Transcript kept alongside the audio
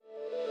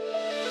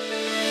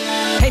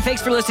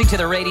Thanks for listening to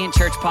the Radiant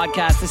Church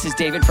podcast. This is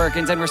David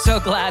Perkins, and we're so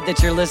glad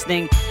that you're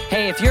listening.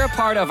 Hey, if you're a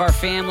part of our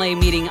family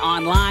meeting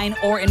online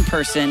or in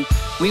person,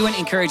 we would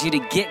encourage you to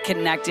get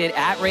connected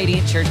at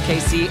Radiant Church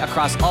KC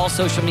across all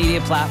social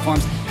media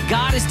platforms.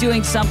 God is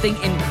doing something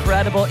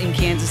incredible in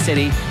Kansas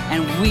City,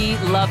 and we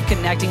love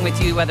connecting with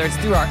you, whether it's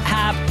through our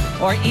app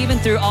or even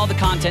through all the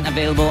content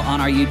available on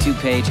our YouTube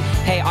page.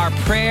 Hey, our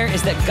prayer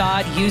is that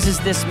God uses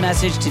this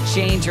message to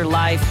change your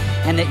life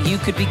and that you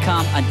could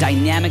become a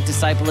dynamic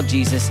disciple of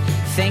Jesus.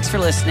 Thanks for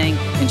listening.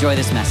 Enjoy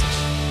this message.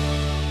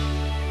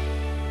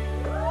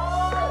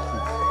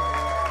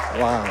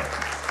 Wow.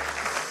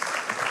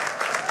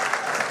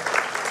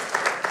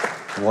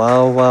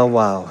 Wow, wow,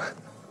 wow.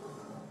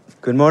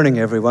 Good morning,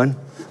 everyone.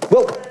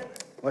 Whoa,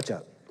 watch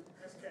out.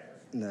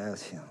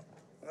 That's you.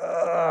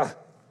 All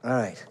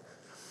right.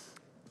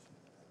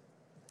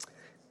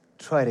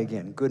 Try it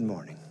again. Good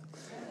morning.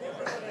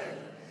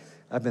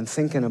 I've been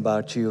thinking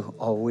about you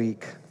all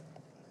week.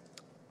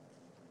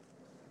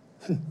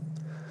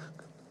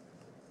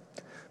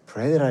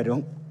 Pray that I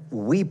don't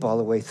weep all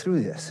the way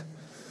through this.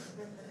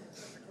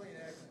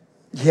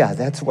 Yeah,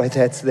 that's why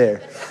that's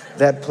there.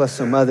 That plus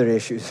some other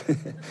issues.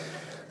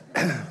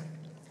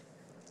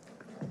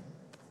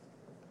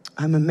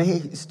 I'm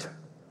amazed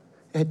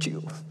at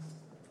you.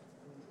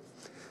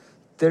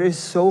 There is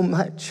so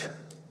much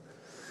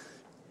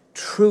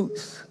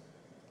truth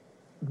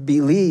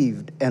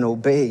believed and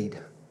obeyed.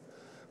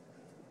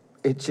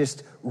 It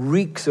just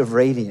reeks of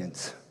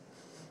radiance.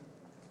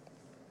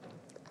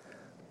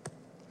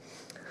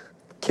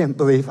 Can't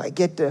believe I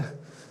get to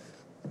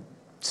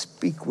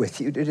speak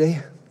with you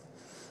today.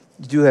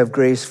 You do have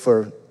grace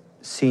for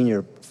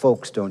senior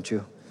folks, don't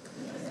you?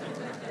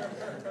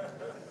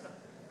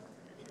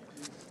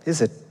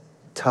 It's a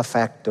tough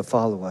act to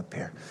follow up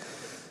here.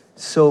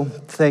 So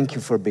thank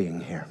you for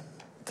being here.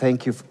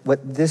 Thank you.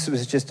 This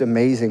was just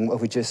amazing what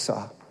we just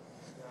saw.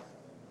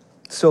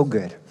 So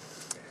good.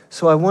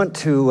 So I want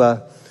to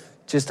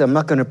I'm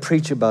not going to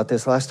preach about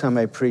this. Last time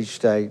I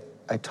preached, I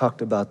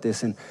talked about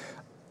this. And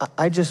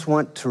I just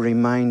want to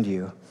remind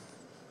you,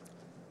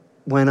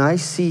 when I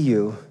see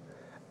you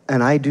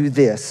and I do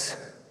this,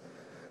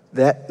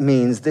 that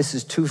means this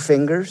is 2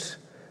 fingers.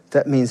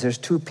 That means there's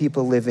 2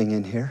 people living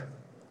in here.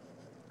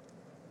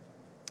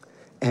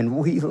 And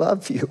we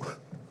love you.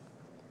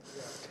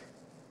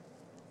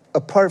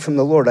 Apart from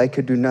the Lord, I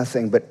could do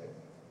nothing, but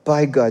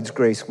by God's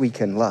grace, we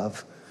can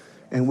love.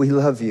 And we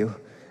love you.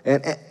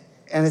 And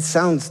it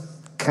sounds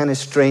kind of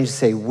strange to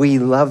say, we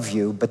love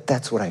you, but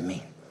that's what I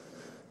mean.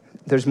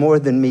 There's more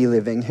than me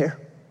living here.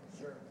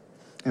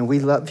 And we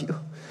love you.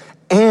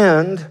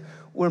 And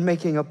we're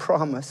making a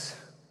promise.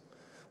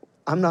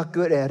 I'm not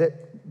good at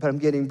it, but I'm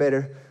getting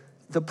better.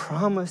 The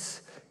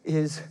promise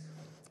is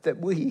that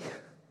we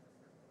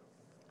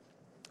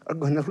are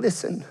going to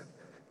listen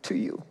to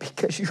you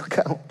because you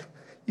count.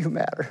 You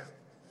matter.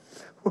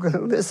 We're going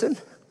to listen.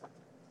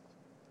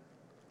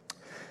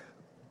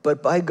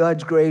 But by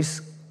God's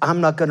grace, I'm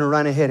not going to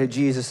run ahead of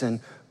Jesus and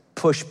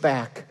push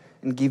back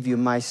and give you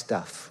my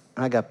stuff.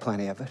 And I got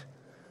plenty of it.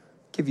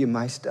 Give you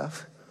my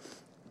stuff.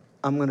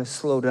 I'm going to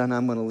slow down.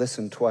 I'm going to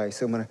listen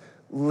twice. I'm going to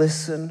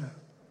listen.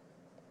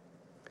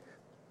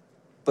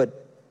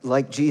 But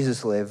like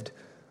Jesus lived,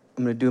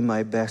 I'm going to do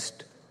my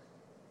best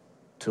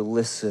to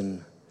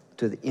listen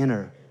to the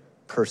inner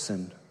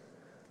person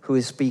who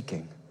is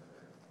speaking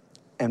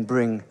and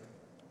bring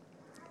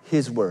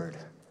his word,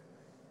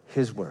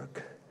 his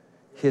work,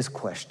 his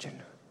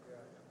question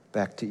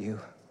back to you.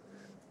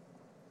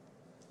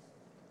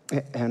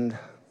 And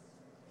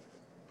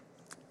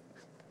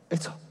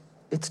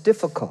it's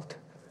difficult.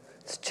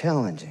 It's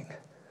challenging.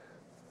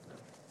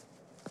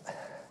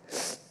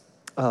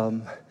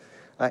 I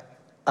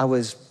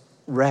was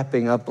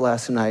wrapping up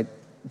last night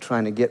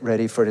trying to get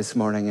ready for this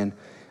morning, and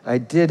I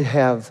did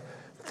have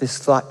this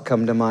thought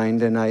come to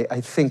mind, and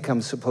I think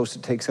I'm supposed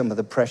to take some of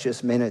the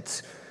precious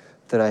minutes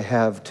that I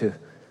have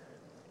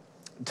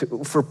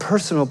for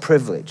personal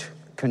privilege.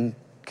 Can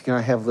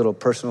I have a little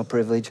personal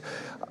privilege?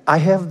 I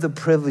have the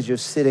privilege of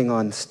sitting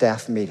on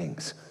staff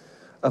meetings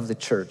of the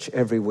church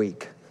every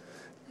week.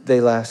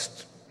 They're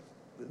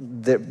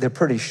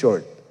pretty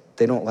short.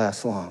 They don't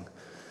last long.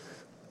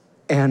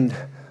 And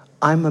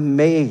I'm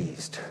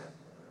amazed.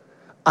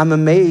 I'm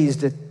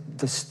amazed at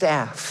the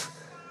staff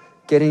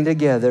getting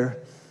together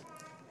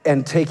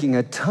and taking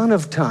a ton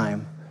of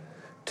time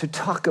to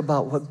talk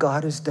about what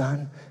God has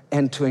done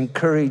and to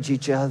encourage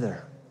each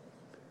other.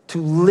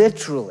 To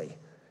literally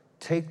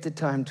take the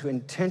time to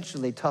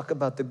intentionally talk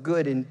about the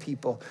good in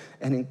people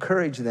and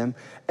encourage them.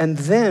 And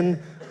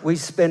then we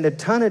spend a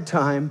ton of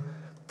time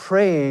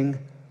praying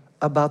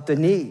about the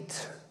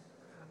needs,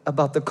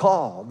 about the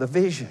call, the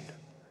vision.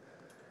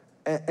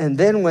 And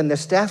then when the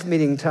staff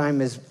meeting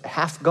time is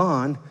half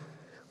gone,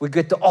 we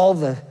get to all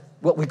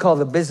what we call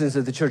the business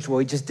of the church. Well,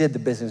 we just did the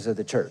business of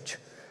the church.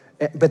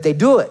 But they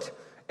do it.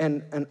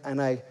 And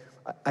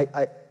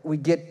we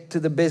get to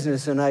the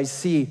business, and I'll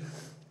say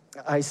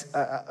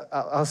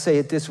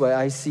it this way.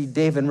 I see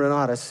Dave and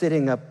Renata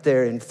sitting up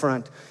there in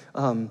front,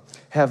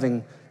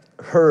 having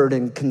heard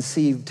and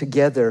conceived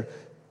together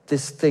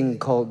this thing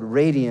called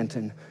Radiant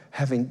and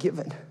having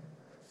given.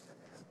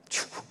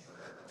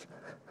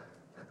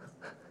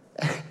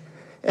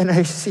 And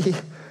I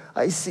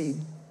see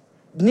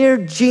near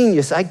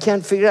genius. I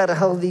can't figure out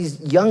how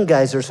these young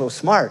guys are so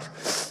smart.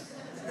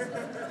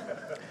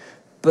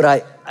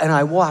 But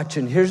I watch,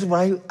 and here's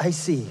what I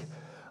see.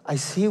 I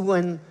see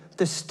when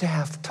the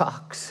staff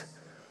talks,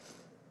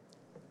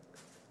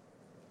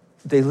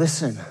 they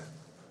listen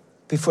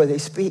before they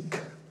speak.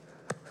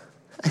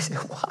 I say,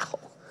 wow,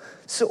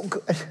 so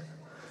good.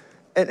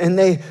 And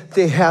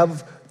they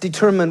have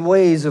determined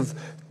ways of,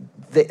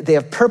 they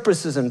have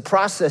purposes and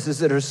processes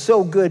that are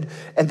so good,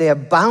 and they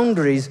have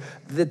boundaries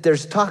that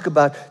there's talk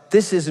about,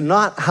 this is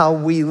not how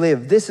we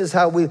live. This is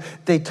how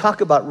they talk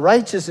about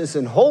righteousness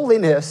and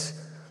holiness.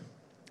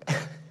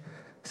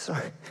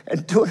 Sorry,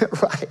 and doing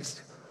it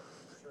right.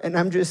 And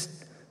I'm just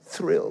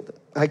thrilled.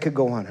 I could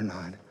go on and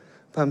on,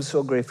 but I'm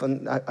so grateful.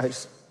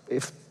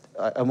 If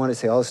I want to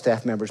say, all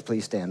staff members,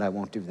 please stand. I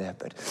won't do that,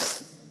 but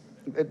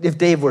if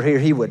Dave were here,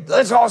 he would.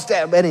 Let's all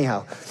stand.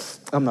 Anyhow,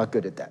 I'm not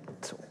good at that.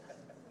 So,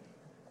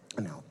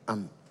 no,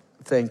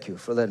 thank you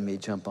for letting me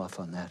jump off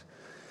on that.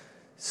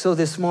 So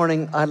this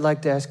morning, I'd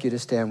like to ask you to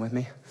stand with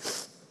me.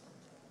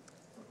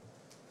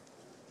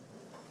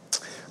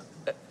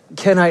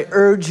 Can I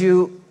urge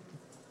you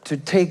to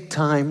take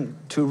time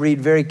to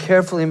read very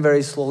carefully and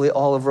very slowly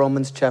all of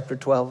Romans chapter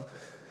 12?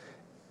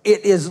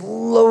 It is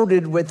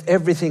loaded with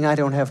everything I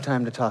don't have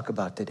time to talk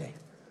about today.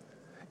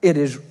 It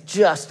is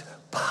just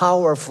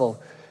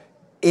powerful.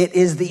 It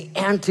is the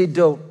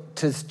antidote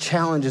to the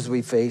challenges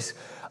we face.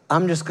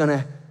 I'm just going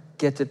to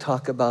get to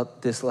talk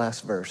about this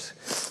last verse.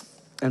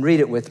 And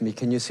read it with me.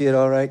 Can you see it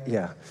all right?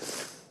 Yeah.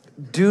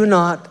 Do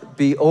not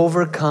be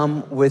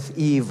overcome with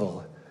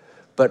evil,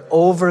 but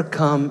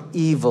overcome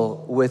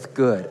evil with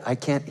good. I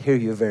can't hear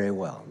you very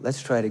well.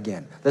 Let's try it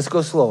again. Let's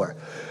go slower.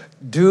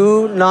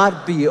 Do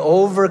not be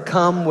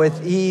overcome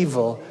with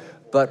evil,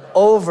 but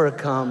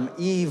overcome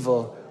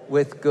evil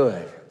with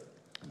good.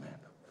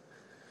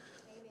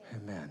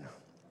 Amen.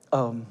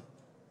 Amen.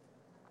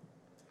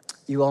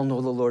 You all know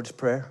the Lord's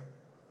Prayer?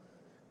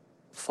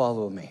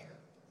 Follow me.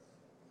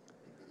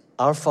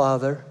 Our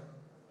Father.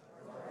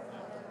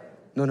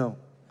 No.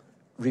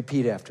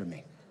 Repeat after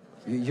me.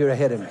 You're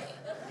ahead of me.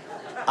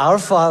 Our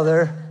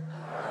Father,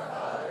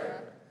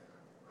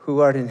 who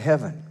art in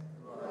heaven,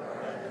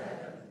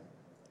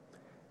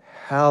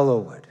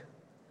 hallowed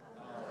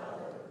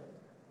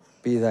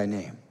be thy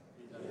name.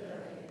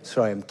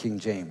 Sorry, I'm King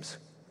James.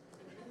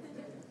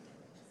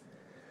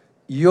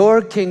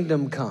 Your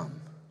kingdom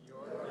come.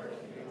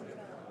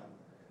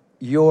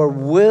 Your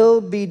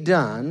will be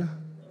done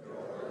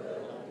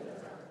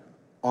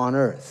on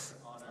earth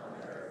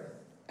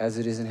as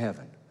it is in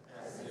heaven.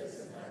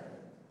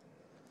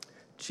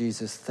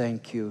 Jesus,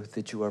 thank you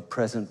that you are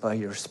present by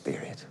your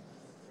Spirit.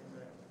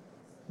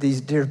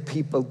 These dear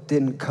people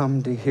didn't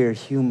come to hear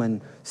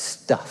human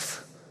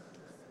stuff.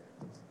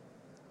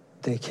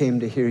 They came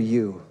to hear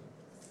you.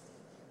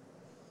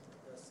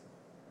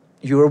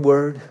 Your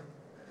word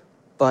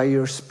by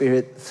your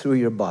Spirit through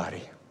your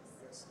body.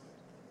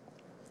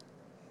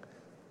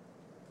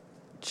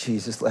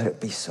 Jesus, let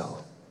it be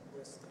so.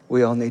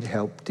 We all need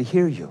help to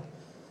hear you.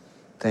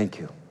 Thank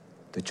you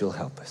that you'll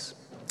help us.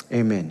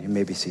 Amen. You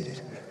may be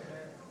seated.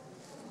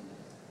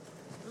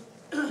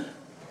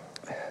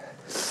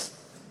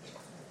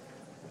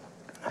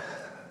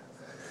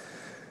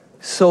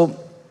 So,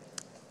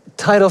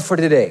 title for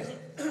today,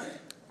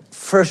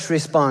 First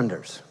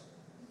Responders.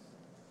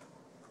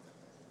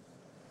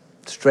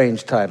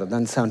 Strange title,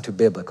 doesn't sound too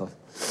biblical.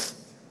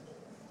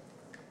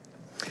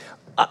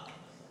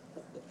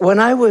 When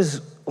I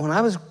was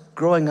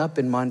growing up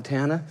in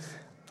Montana,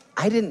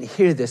 I didn't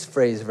hear this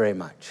phrase very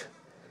much.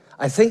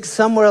 I think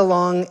somewhere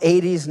along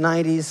 80s,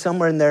 90s,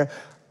 somewhere in there,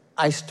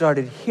 I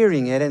started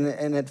hearing it,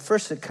 and at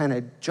first it kind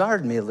of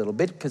jarred me a little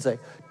bit because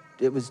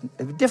it was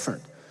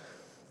different.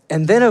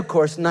 And then, of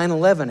course,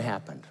 9/11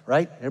 happened,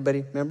 right?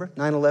 Everybody remember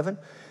 9/11?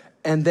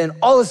 And then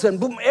all of a sudden,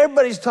 boom,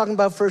 everybody's talking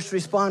about first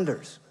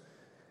responders.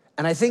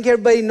 And I think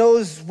everybody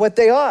knows what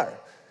they are.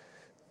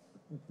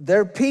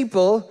 They're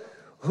people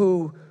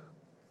who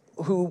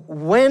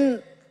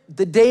when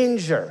the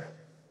danger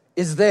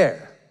is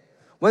there,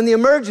 when the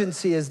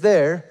emergency is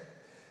there,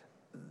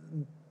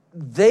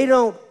 they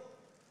don't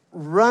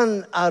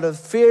run out of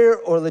fear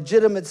or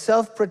legitimate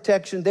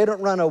self-protection. They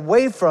don't run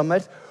away from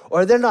it,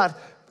 or they're not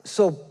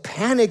so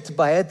panicked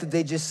by it that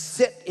they just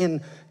sit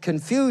in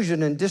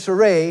confusion and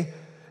disarray.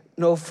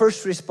 No,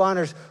 first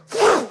responders,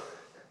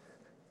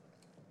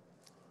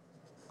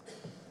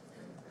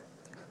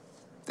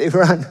 they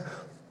run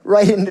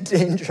right into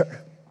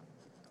danger,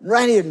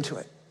 right into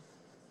it,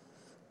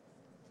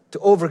 to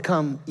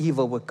overcome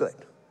evil with good.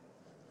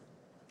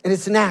 And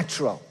it's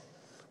natural.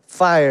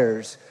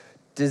 Fires,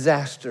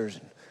 disasters.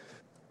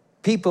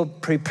 People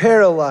prepare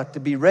a lot to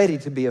be ready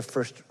to be a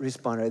first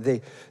responder.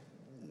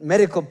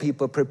 Medical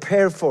people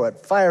prepare for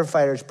it.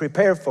 Firefighters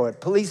prepare for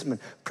it. Policemen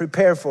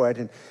prepare for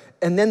it.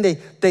 And then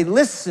they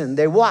listen.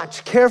 They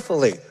watch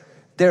carefully.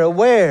 They're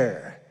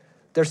aware.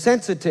 They're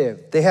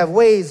sensitive. They have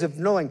ways of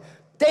knowing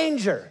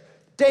danger.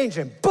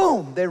 danger, and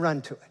boom, they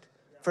run to it.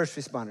 First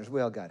responders,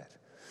 we all got it.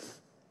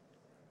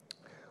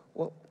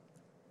 Well,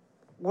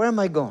 where am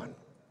I going?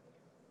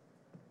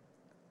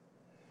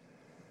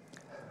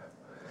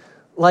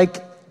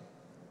 Like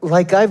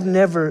I've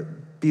never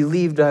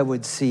believed I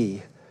would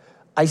see,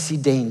 I see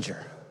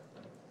danger.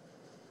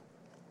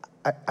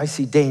 I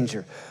see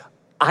danger.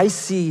 I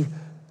see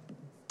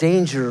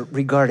danger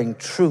regarding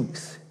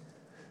truth,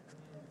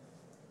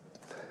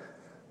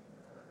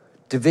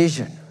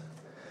 division.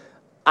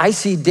 I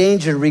see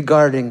danger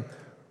regarding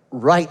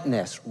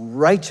rightness,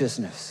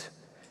 righteousness,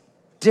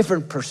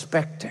 different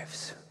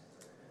perspectives.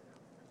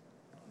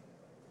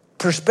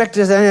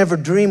 Perspectives I never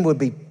dreamed would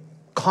be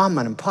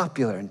common and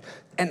popular.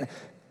 And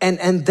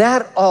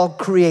that all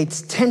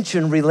creates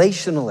tension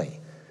relationally.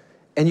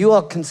 And you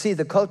all can see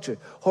the culture.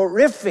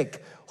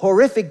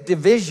 Horrific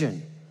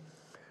division.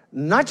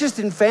 Not just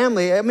in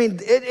family. I mean,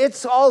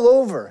 it's all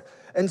over.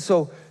 And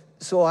so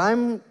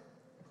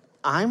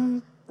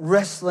I'm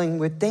wrestling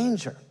with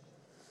danger.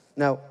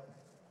 Now,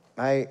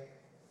 I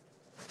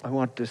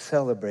want to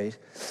celebrate.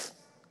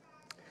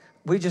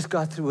 We just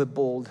got through a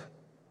Bold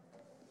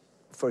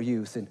for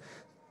Youth, and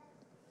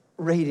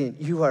Radiant,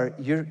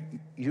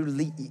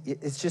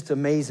 it's just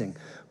amazing.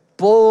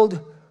 Bold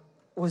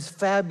was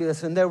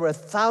fabulous, and there were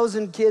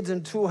 1,000 kids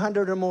and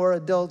 200 or more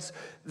adults.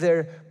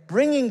 They're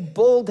bringing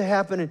Bold to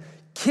happen, and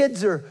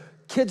kids are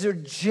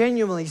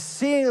genuinely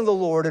seeing the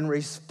Lord and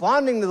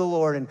responding to the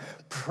Lord and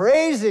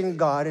praising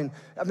God. And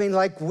I mean,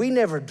 like we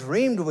never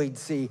dreamed we'd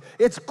see.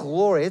 It's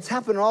glory. It's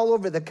happening all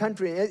over the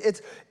country.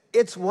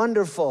 It's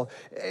wonderful.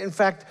 In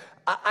fact,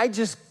 I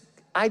just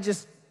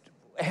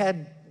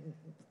had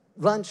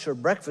lunch or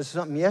breakfast or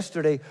something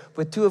yesterday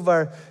with two of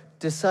our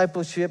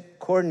discipleship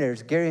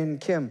coordinators, Gary and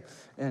Kim.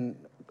 And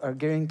are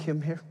Gary and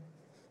Kim here?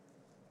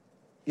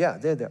 Yeah,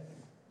 they're there.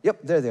 Yep,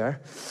 there they are.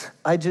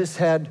 I just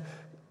had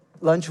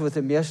lunch with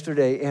them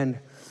yesterday,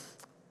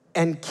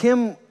 and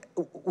Kim,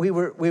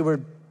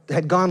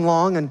 had gone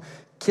long, and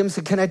Kim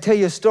said, "Can I tell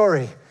you a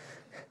story?"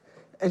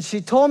 And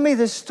she told me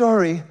this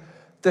story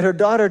that her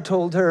daughter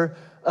told her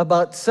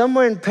about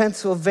somewhere in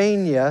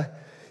Pennsylvania,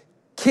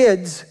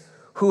 kids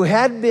who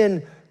had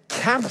been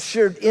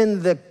captured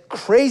in the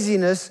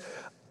craziness,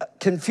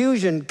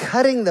 confusion,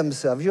 cutting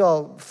themselves. You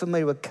all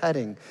familiar with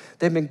cutting?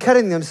 They've been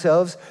cutting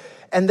themselves,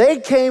 and they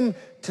came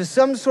to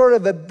some sort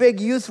of a big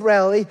youth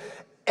rally,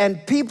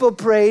 and people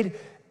prayed,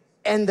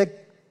 and the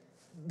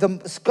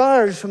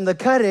scars from the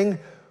cutting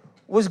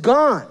was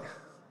gone.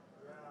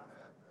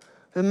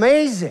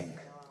 Amazing.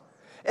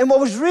 And what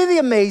was really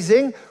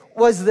amazing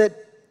was that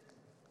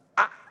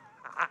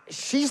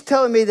she's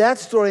telling me that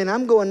story, and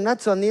I'm going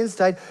nuts on the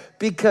inside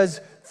because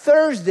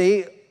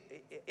Thursday,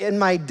 in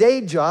my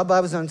day job,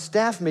 I was on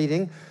staff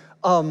meeting.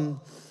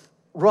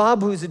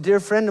 Rob, who's a dear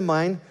friend of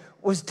mine,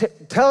 was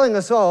telling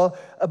us all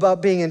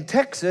about being in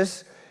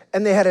Texas,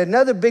 and they had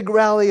another big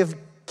rally of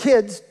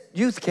kids,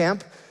 youth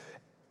camp,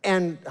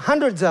 and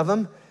hundreds of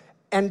them,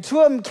 and two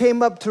of them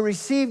came up to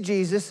receive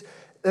Jesus,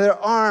 their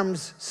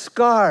arms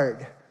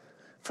scarred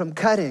from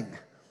cutting.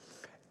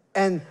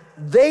 And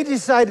they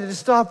decided to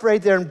stop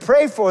right there and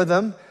pray for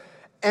them,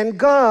 and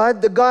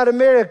God, the God of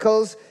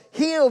miracles,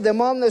 healed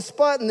them on the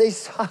spot, and they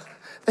saw,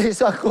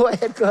 go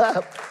ahead, go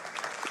up.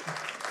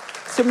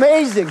 It's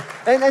amazing.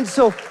 And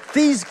so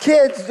these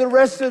kids, the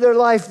rest of their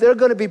life, they're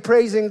going to be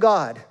praising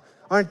God,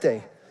 aren't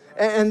they?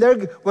 And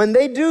when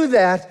they do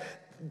that,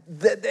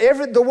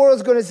 the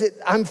world's going to say,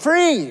 "I'm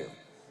free."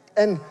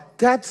 And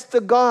that's the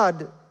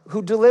God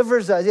who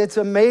delivers us. It's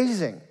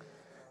amazing.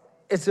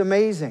 It's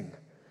amazing.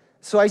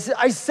 So I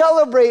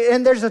celebrate,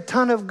 and there's a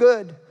ton of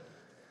good,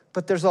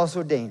 but there's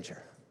also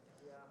danger.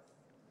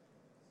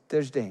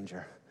 There's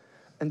danger.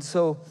 And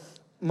so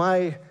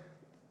I'm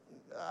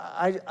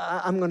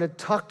going to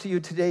talk to you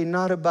today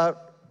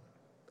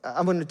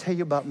I'm going to tell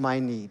you about my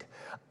need.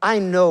 I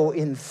know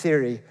in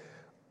theory,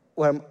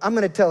 I'm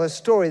going to tell a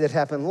story that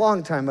happened a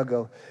long time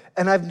ago,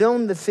 and I've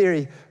known the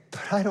theory,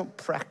 but I don't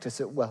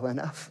practice it well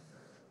enough.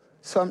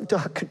 So I'm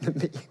talking to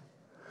me.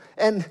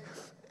 And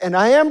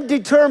I am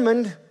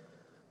determined,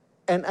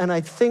 and I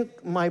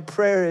think my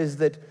prayer is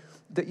that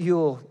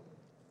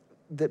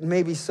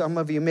maybe some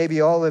of you,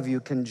 maybe all of you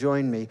can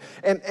join me.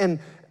 And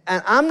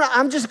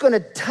I'm just going to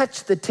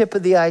touch the tip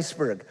of the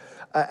iceberg.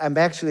 I'm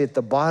actually at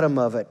the bottom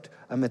of it.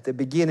 I'm at the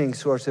beginning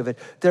source of it.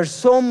 There's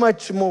so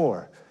much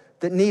more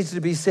that needs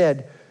to be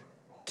said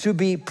to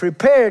be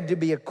prepared, to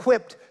be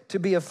equipped, to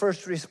be a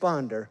first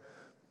responder.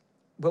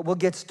 But we'll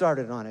get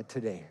started on it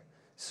today.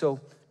 So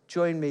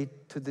join me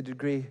to the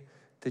degree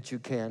that you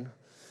can.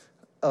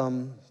 Let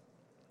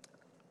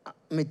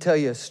me tell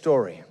you a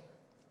story.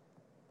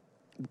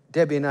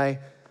 Debbie and I,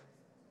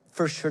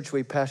 first church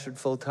we pastored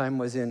full-time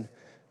was in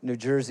New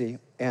Jersey,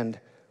 and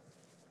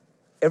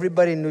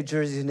everybody in New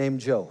Jersey is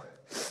named Joe.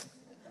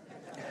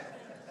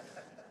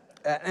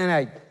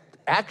 And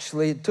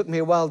it took me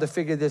a while to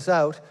figure this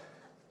out.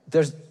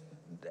 There's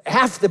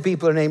half the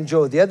people are named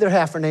Joe, the other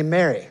half are named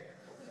Mary.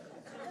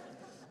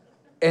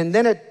 And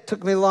then it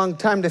took me a long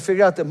time to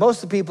figure out that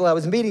most of the people I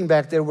was meeting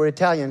back there were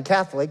Italian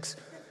Catholics,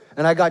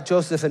 And I got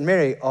Joseph and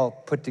Mary all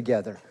put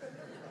together.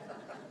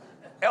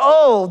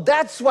 Oh,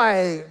 that's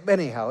why,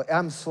 anyhow,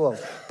 I'm slow.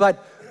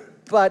 But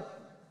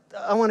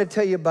I want to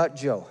tell you about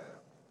Joe.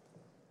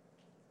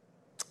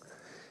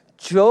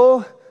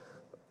 Joe,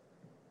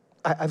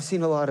 I've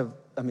seen a lot of,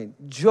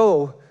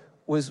 Joe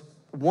was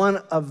one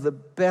of the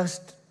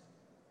best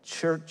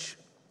church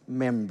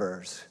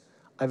members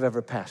I've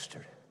ever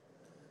pastored.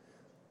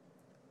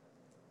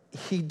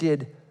 He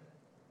did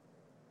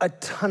a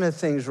ton of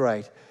things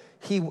right.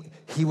 He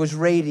was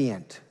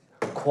radiant,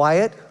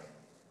 quiet,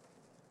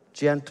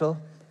 gentle,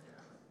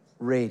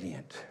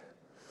 radiant.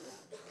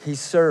 He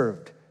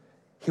served.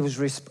 He was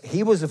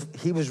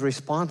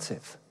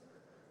responsive.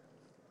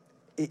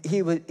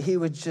 He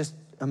was just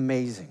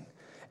amazing.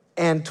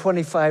 And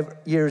 25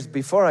 years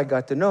before I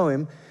got to know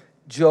him,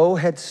 Joe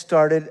had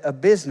started a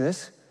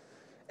business,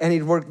 and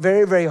he'd worked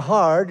very, very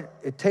hard.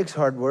 It takes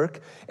hard work.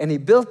 And he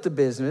built the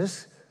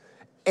business,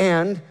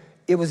 and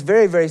it was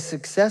very, very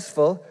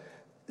successful,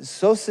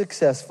 so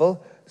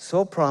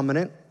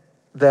prominent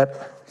that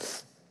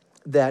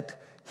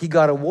he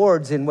got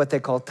awards in what they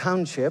call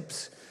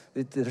townships.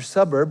 They're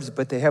suburbs,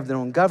 but they have their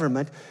own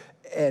government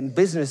and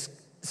business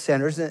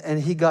centers,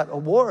 and he got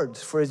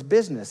awards for his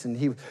business.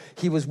 And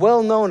he was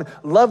well known,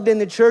 loved in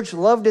the church,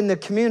 loved in the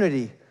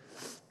community.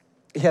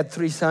 He had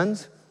 3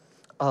 sons.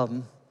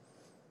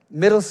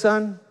 Middle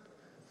son,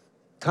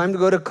 time to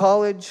go to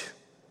college,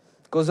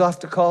 goes off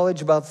to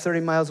college about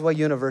 30 miles away,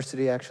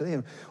 university actually,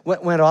 and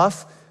went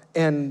off,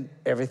 and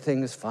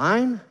everything is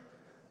fine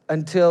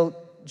until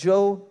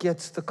Joe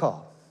gets the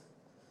call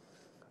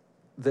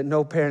that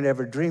no parent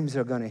ever dreams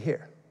they're going to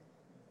hear.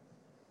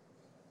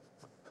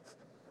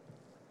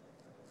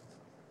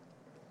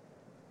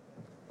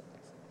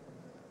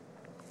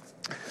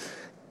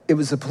 It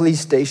was a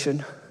police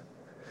station.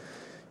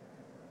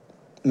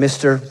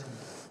 Mister,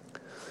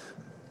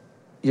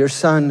 your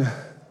son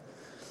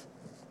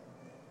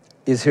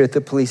is here at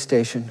the police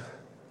station,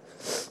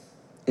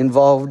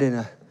 involved in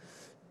a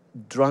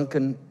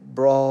drunken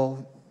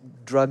brawl,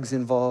 drugs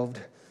involved,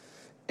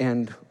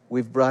 and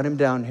we've brought him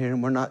down here,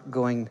 and we're not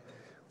going.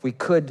 We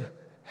could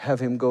have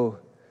him go,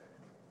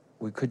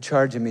 we could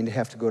charge him and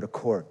have to go to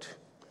court.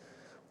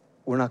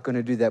 We're not going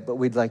to do that, but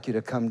we'd like you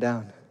to come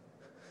down.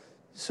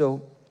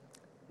 So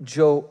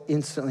Joe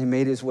instantly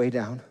made his way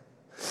down,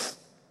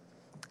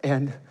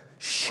 and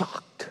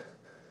shocked,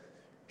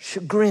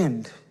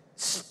 chagrined,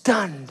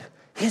 stunned,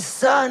 his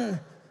son,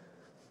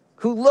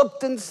 who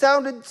looked and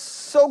sounded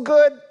so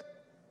good,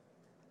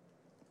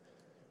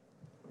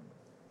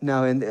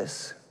 now in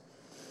this.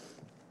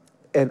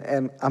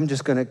 And I'm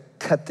just going to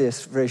cut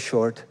this very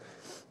short.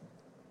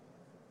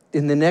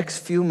 In the next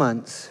few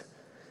months,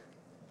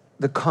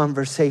 the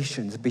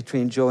conversations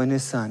between Joe and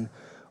his son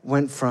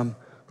went from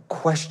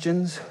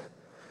questions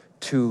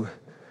to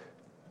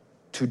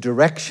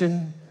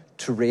direction,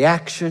 to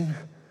reaction,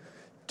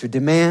 to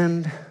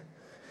demand,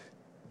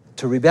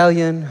 to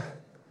rebellion.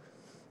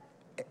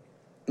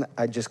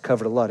 I just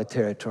covered a lot of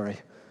territory.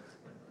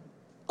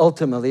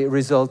 Ultimately, it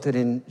resulted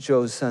in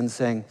Joe's son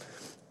saying,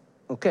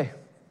 okay,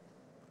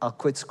 I'll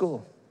quit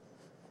school,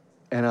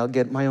 and I'll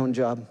get my own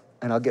job,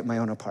 and I'll get my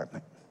own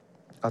apartment.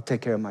 I'll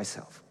take care of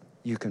myself.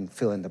 You can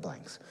fill in the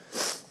blanks.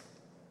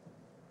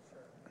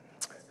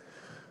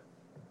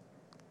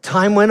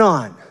 Time went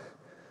on.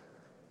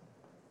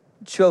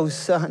 Joe's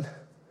son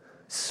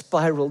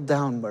spiraled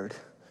downward.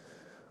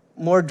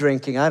 More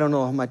drinking, I don't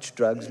know how much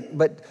drugs,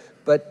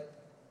 but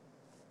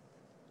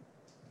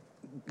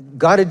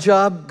got a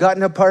job, got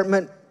an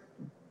apartment,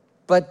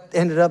 but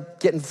ended up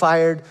getting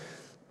fired.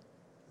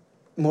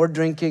 More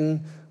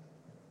drinking,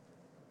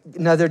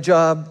 another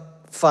job,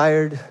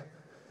 fired.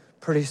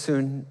 Pretty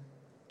soon,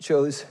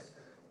 Joe's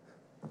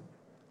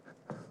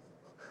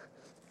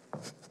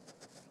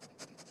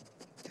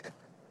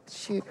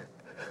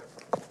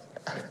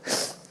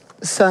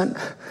son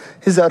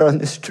is out on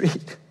the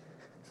street.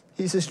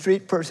 He's a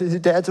street person. His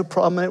dad's a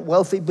prominent,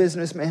 wealthy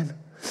businessman.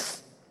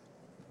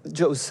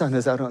 Joe's son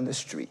is out on the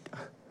street.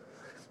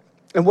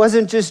 It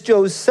wasn't just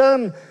Joe's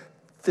son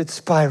that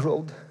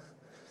spiraled.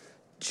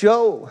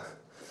 Joe,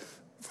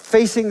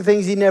 facing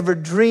things he never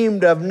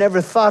dreamed of,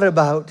 never thought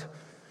about.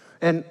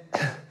 And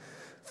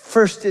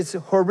first it's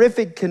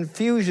horrific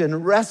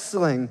confusion,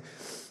 wrestling.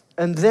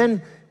 And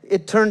then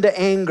it turned to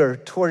anger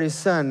toward his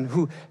son,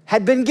 who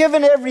had been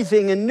given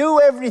everything and knew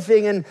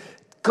everything and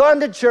gone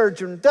to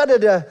church and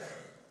da-da-da.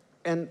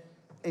 And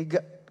he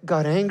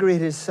got angry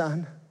at his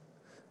son.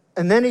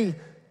 And then he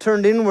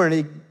turned inward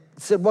and he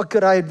said, what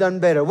could I have done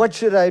better? What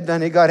should I have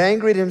done? He got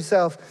angry at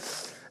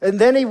himself. And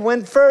then he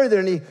went further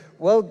and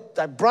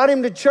I brought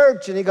him to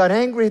church, and he got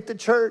angry at the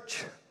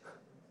church.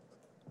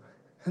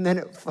 And then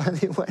it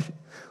finally went,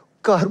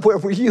 God, where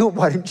were you?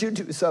 Why didn't you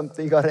do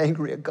something? He got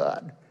angry at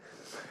God.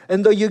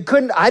 And though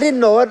I didn't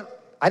know it.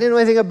 I didn't know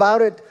anything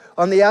about it.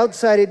 On the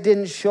outside, it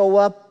didn't show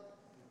up.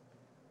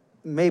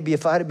 Maybe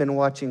if I'd have been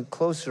watching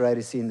closer, I'd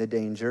have seen the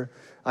danger.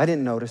 I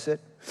didn't notice it.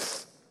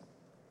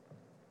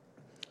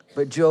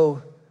 But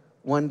Joe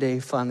one day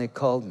finally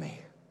called me.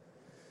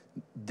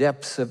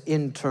 Depths of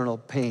internal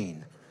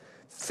pain,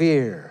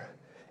 fear,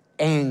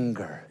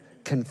 anger,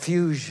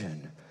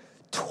 confusion,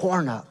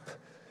 torn up,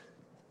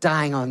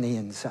 dying on the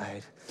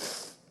inside.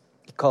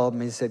 He called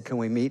me and said, can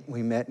we meet?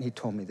 We met, and he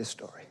told me the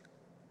story.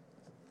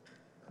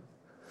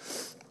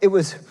 It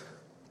was,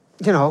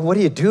 what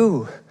do you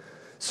do?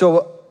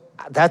 So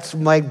that's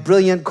my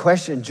brilliant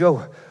question.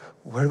 Joe,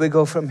 where do we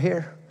go from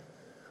here?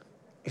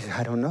 He said,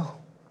 I don't know.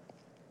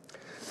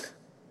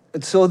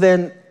 And so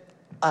then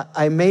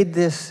I made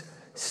this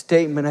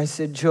statement. I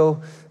said,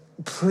 Joe,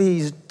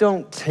 please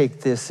don't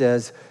take this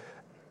as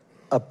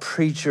a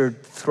preacher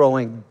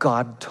throwing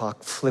God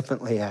talk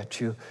flippantly at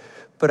you,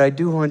 but I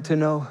do want to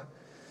know.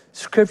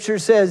 Scripture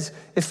says,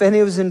 if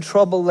any was in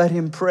trouble, let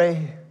him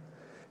pray.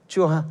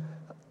 Joe,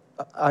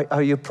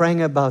 are you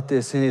praying about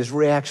this? And his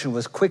reaction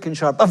was quick and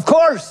sharp. Of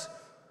course!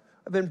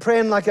 I've been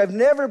praying like I've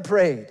never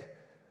prayed.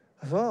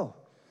 I thought, oh,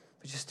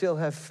 but you still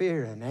have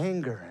fear and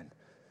anger and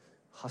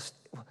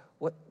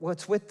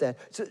what's with that?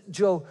 So,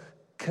 Joe,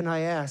 can I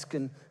ask,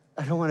 and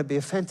I don't want to be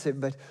offensive,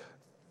 but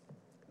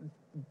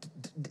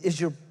does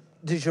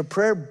your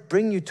prayer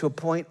bring you to a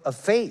point of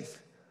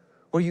faith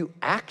where you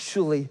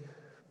actually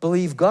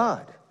believe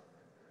God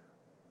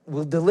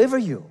will deliver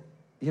you?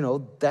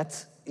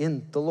 That's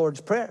in the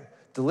Lord's Prayer.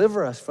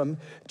 Deliver us from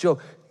Joe,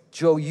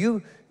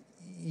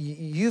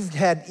 you've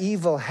had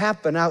evil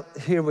happen out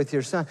here with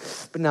your son,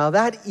 but now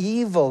that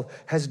evil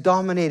has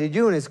dominated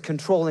you and is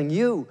controlling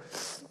you.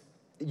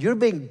 You're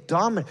being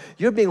dominant.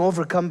 You're being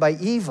overcome by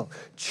evil.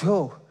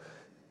 Joe,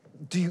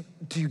 do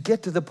you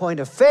get to the point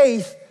of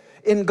faith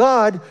in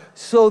God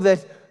so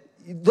that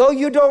though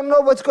you don't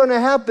know what's going to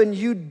happen,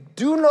 you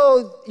do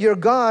know your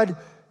God?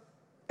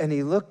 And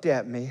he looked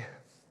at me.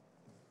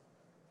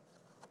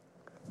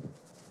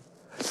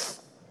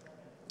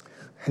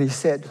 And he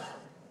said,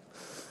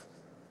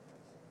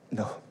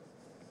 no.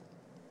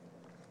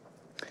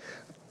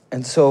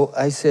 And so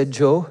I said,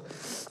 Joe,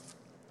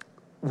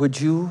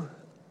 would you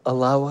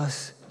allow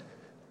us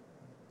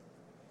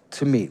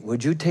to meet?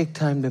 Would you take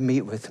time to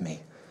meet with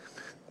me?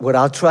 What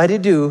I'll try to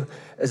do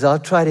is I'll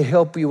try to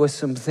help you with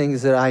some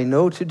things that I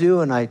know to do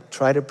and I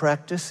try to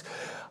practice.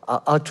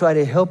 I'll try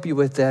to help you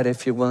with that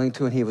if you're willing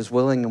to. And he was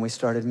willing, and we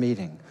started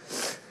meeting.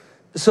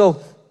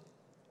 So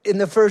in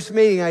the first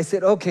meeting, I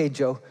said, okay,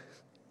 Joe,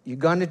 you've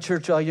gone to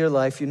church all your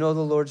life. You know the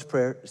Lord's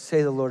Prayer.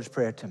 Say the Lord's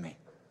Prayer to me.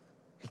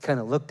 He kind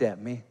of looked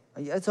at me.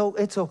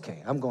 It's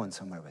okay. I'm going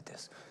somewhere with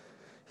this.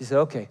 He said,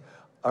 okay,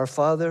 our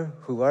Father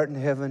who art in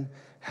heaven,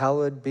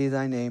 hallowed be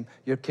thy name.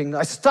 Your kingdom.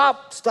 I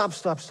stop.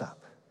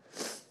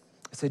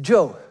 I said,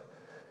 Joe,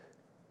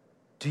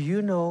 do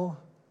you know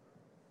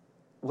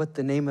what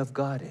the name of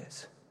God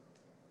is?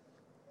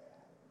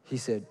 He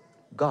said,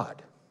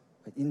 God.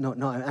 No,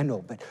 I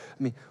know, but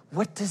I mean,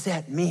 what does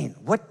that mean?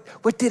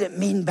 What did it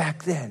mean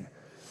back then?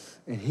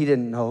 And he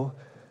didn't know.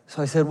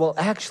 So I said, well,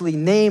 actually,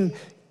 name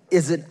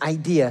is an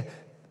idea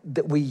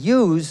that we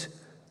use.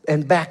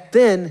 And back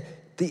then,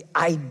 the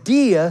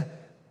idea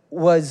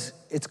was,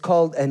 it's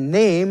called a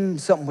name,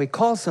 something we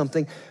call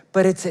something,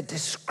 but it's a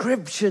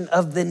description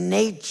of the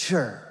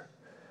nature.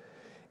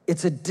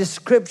 It's a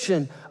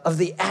description of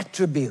the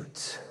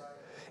attributes.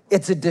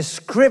 It's a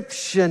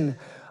description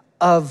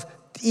of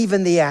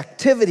even the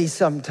activity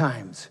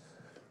sometimes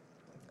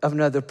of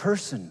another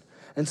person.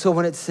 And so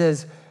when it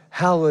says,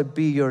 hallowed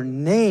be your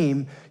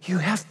name, you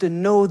have to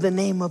know the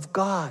name of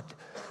God,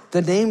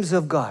 the names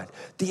of God,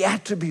 the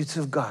attributes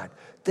of God,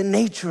 the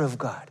nature of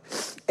God.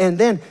 And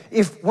then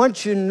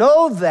once you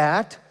know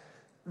that,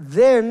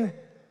 then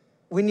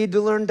we need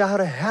to learn how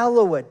to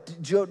hallow it.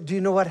 Joe, do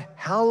you know what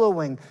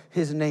hallowing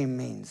his name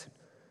means?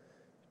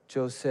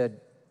 Joe said,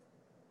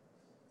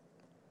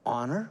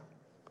 honor,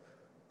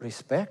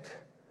 respect.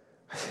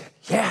 I said,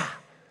 yeah,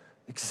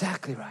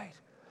 exactly right.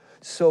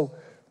 So,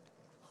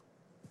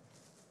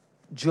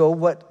 Joe,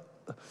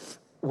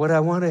 what I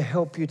want to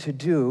help you to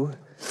do,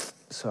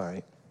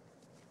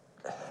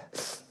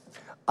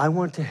 I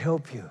want to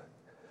help you,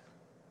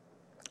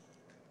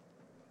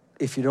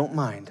 if you don't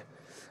mind.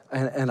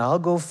 And I'll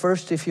go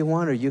first if you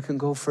want, or you can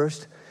go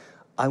first.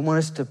 I want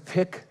us to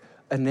pick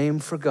a name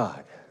for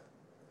God,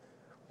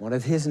 one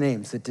of his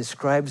names that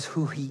describes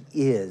who he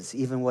is,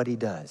 even what he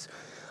does.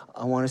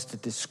 I want us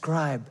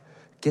to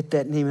get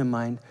that name in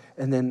mind,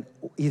 and then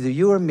either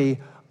you or me,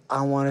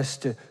 I want us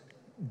to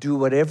do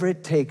whatever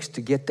it takes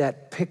to get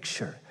that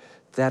picture,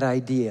 that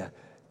idea,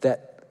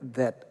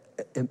 that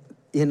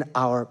in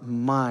our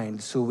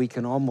mind, so we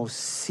can almost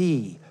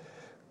see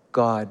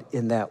God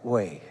in that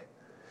way.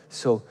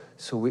 So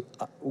we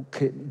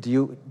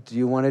do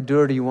you want to do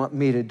it, or do you want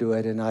me to do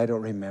it? And I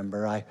don't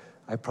remember. I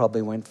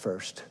probably went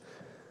first.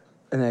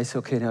 And I said,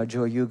 okay, now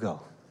Joe, you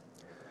go.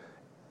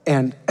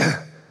 And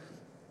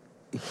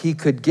he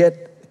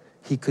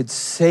could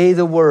say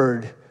the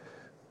word,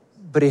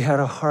 but he had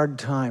a hard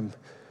time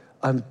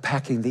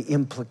unpacking the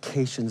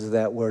implications of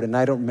that word. And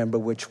I don't remember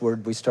which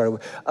word we started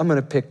with. I'm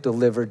going to pick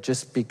deliver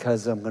just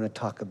because I'm going to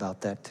talk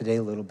about that today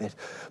a little bit.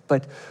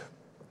 But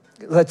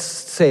let's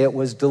say it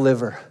was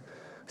deliver.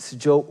 I said,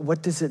 Joe,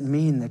 what does it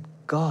mean that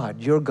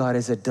God, your God,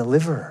 is a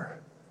deliverer?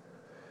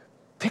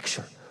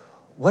 Picture.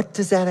 What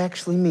does that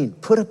actually mean?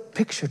 Put a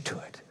picture to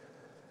it.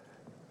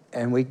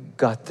 And we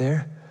got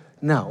there.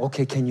 Now,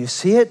 okay, can you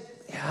see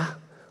it? Yeah.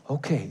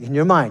 Okay, in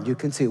your mind, you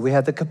can see it. We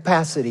have the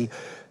capacity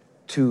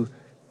to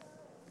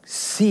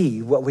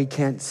see what we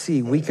can't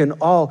see. We can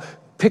all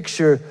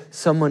picture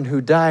someone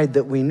who died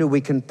that we knew.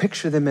 We can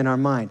picture them in our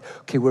mind.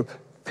 Okay, we're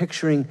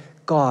picturing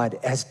God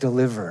as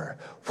deliverer.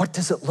 What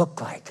does it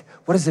look like?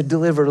 What does a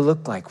deliverer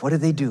look like? What do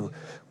they do?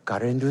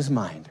 Got it into his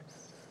mind.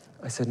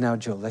 I said, now,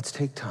 Joe, let's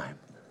take time.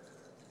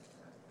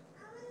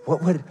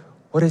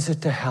 What is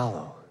it to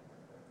hallow?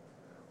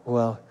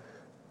 Well,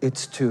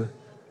 it's to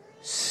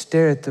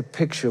stare at the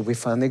picture we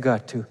finally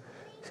got to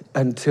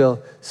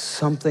until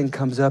something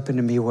comes up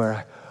into me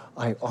where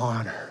I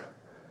honor,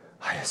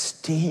 I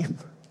esteem,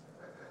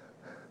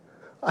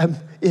 I'm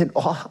in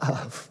awe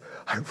of,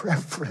 I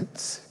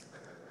reverence.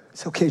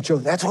 It's okay, Joe,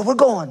 that's where we're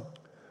going.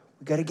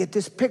 We got to get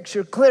this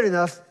picture clear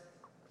enough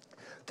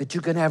that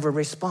you can have a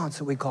response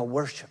that we call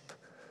worship,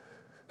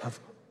 of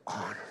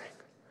honoring.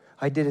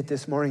 I did it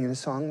this morning in a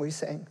song we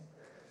sang.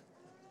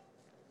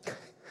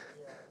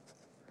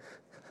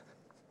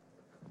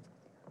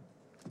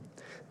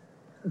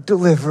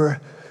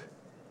 Deliver,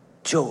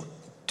 Joe,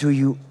 do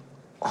you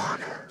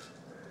honor?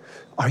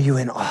 Are you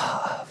in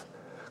awe of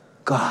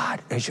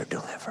God as your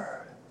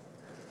deliverer?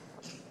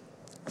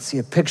 See,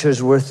 a picture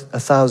is worth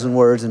 1,000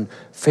 words, and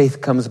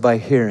faith comes by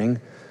hearing.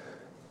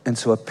 And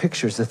so a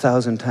picture is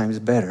 1,000 times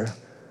better.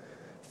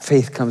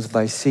 Faith comes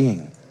by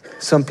seeing.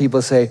 Some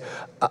people say,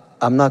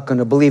 I'm not going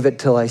to believe it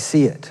till I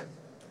see it.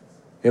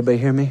 Everybody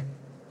hear me?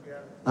 Yeah.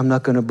 I'm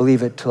not going to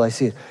believe it till I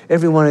see it.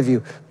 Every one of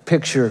you,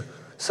 picture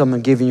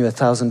someone giving you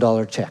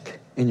 $1,000 check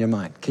in your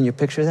mind. Can you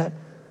picture that?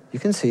 You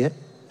can see it.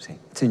 See,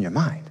 it's in your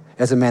mind.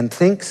 As a man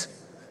thinks,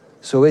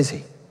 so is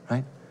he,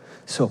 right?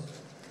 So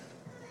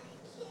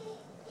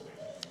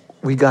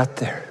we got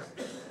there,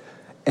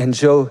 and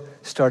Joe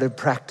started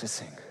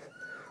practicing,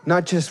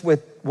 not just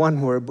with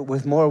one word, but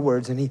with more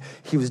words, and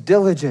he was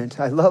diligent.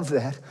 I love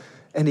that.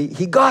 And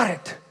he got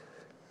it.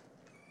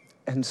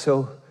 And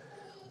so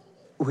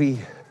we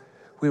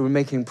were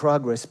making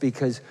progress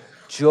because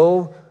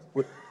Joe,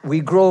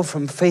 we grow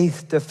from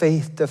faith to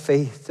faith to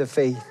faith to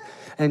faith.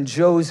 And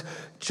Joe's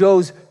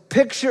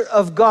picture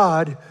of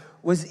God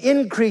was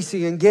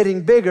increasing and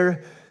getting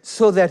bigger,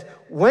 so that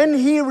when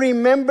he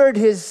remembered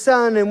his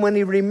son and when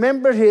he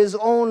remembered his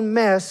own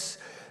mess,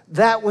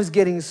 that was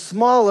getting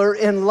smaller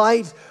in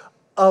light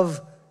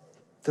of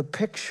the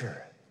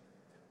picture.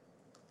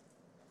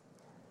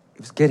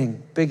 It was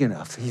getting big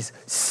enough. He's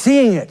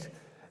seeing it.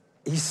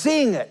 He's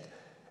seeing it.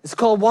 It's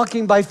called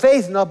walking by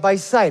faith, not by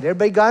sight.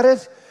 Everybody got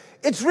it?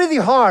 It's really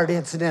hard,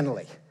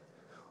 incidentally.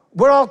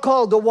 We're all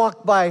called to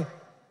walk by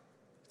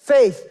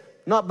faith,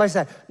 not by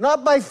sight.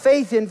 Not by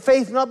faith,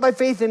 not by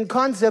faith in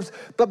concepts,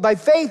 but by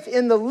faith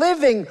in the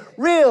living,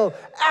 real,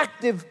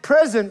 active,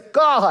 present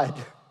God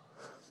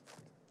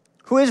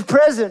who is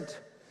present.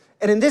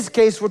 And in this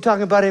case, we're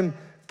talking about him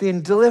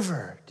being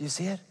delivered. Do you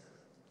see it?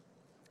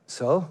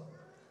 So,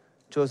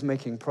 Joe's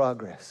making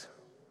progress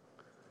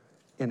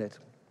in it.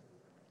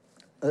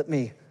 Let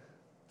me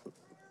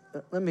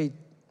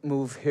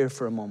move here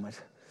for a moment.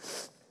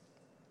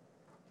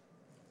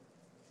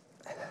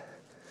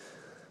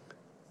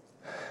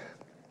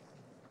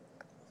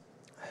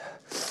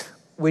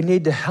 We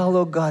need to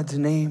hallow God's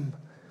name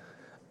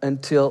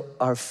until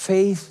our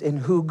faith in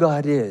who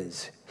God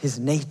is, his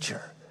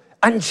nature,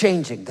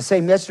 unchanging, the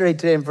same yesterday,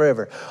 today, and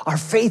forever. Our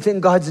faith in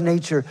God's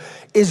nature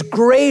is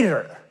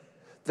greater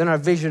than our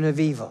vision of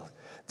evil.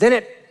 Then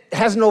it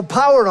has no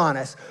power on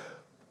us,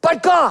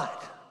 but God.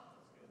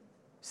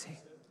 See?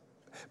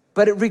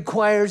 But it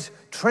requires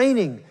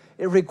training.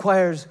 It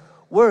requires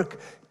work.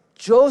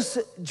 Joe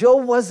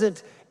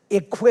wasn't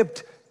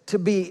equipped to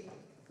be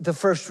the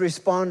first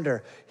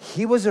responder.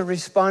 He was a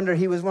responder.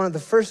 He was one of the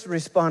first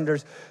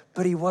responders,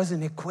 but he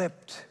wasn't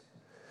equipped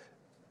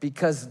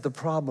because the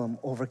problem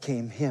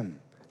overcame him.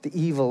 The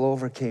evil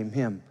overcame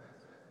him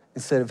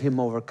instead of him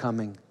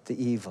overcoming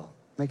the evil.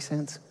 Make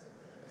sense?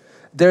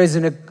 There's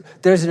an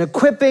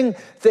equipping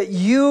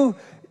that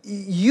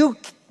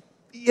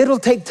it'll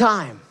take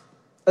time.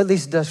 At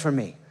least it does for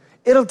me.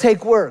 It'll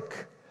take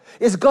work.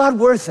 Is God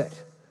worth it?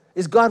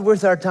 Is God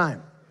worth our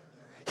time?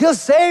 He'll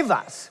save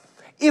us.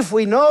 If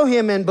we know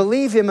him and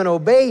believe him and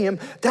obey him,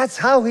 that's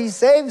how he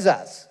saves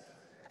us.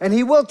 And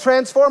he will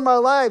transform our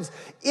lives.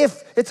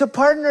 If it's a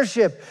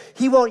partnership,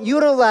 he won't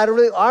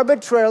unilaterally,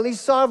 arbitrarily,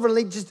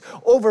 sovereignly just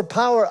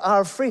overpower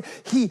our free.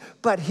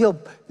 But he'll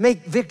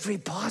make victory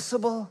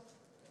possible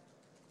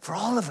for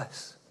all of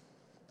us.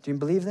 Do you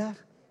believe that?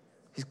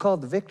 He's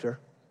called the victor.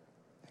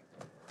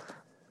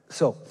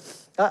 So,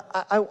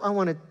 I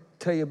want to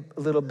tell you a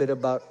little bit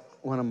about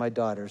one of my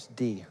daughters,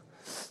 Dee.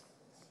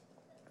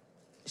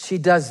 She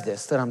does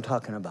this that I'm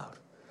talking about.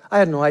 I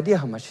had no idea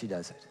how much she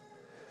does it.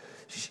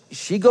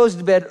 She goes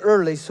to bed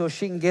early so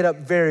she can get up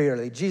very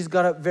early. G's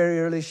got up very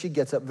early. She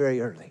gets up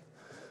very early.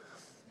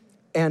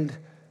 And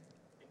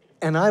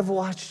I've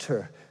watched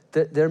her.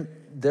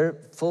 They're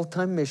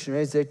full-time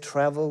missionaries. They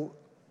travel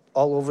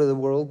all over the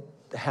world.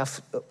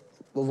 A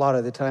lot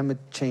of the time it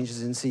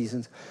changes in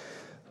seasons.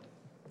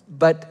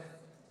 But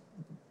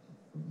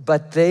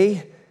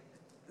they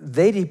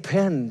they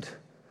depend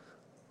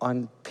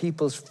on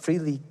people's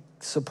freely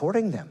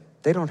supporting them.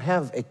 They don't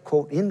have a,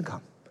 quote,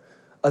 income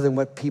other than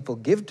what people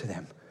give to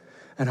them.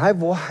 And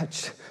I've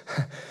watched,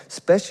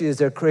 especially as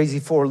their crazy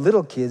 4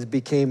 little kids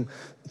became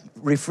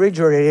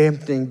refrigerator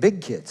emptying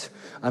big kids.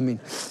 I mean,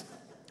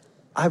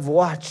 I've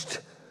watched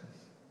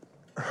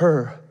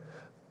her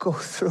go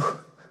through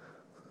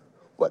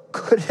what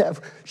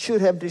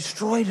should have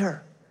destroyed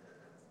her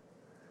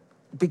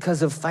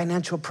because of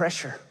financial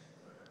pressure.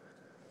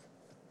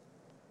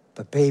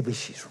 But baby,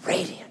 she's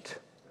radiant.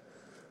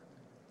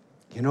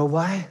 You know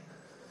why?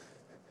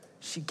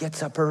 She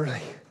gets up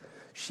early.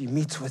 She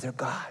meets with her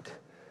God.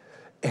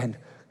 And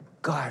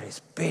God is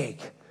big.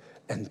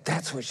 And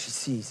that's what she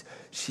sees.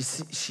 She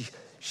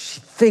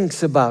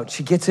thinks about,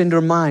 she gets into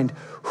her mind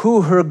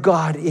who her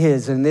God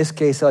is. In this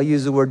case, I'll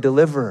use the word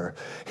deliverer.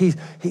 He's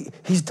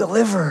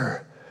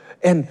deliverer.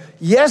 And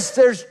yes,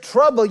 there's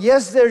trouble.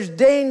 Yes, there's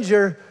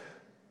danger.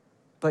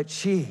 But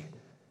she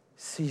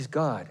sees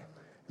God.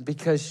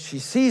 Because she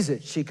sees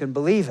it, she can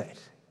believe it.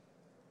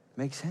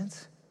 Make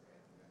sense?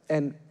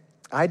 And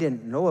I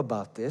didn't know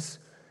about this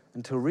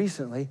until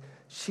recently.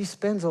 She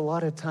spends a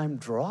lot of time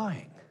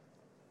drawing.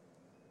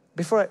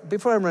 Before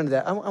I run to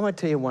that, I'm going to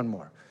tell you one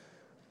more.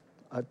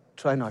 I'll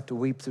try not to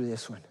weep through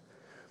this one.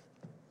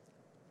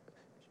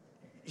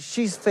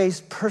 She's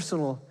faced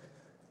personal,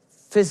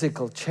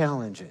 physical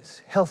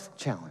challenges, health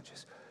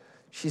challenges.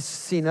 She's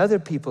seen other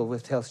people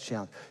with health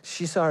challenges.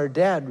 She saw her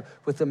dad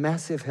with a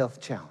massive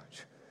health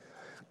challenge.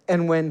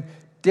 And when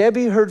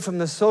Debbie heard from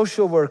the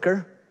social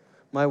worker,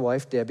 my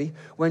wife, Debbie,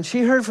 when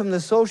she heard from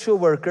the social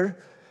worker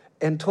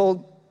and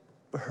told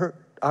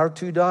our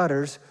 2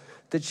 daughters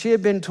that she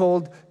had been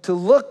told to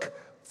look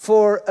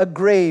for a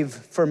grave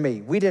for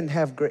me. We didn't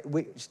have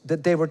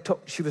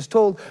she was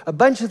told a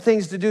bunch of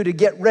things to do to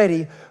get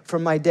ready for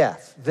my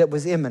death that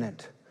was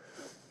imminent.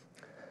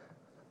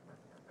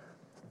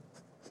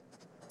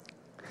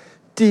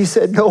 Dee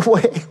said, no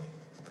way.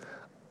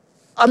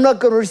 I'm not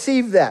going to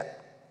receive that.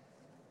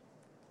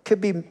 Could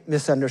be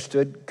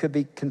misunderstood, could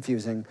be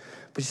confusing.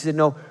 But she said,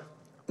 no,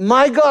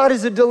 my God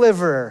is a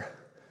deliverer.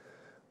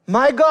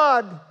 My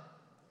God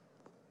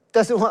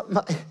doesn't want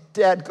my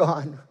dad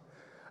gone.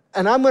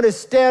 And I'm going to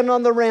stand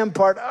on the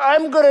rampart.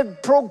 I'm going to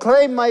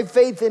proclaim my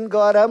faith in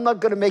God. I'm not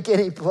going to make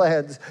any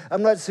plans.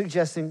 I'm not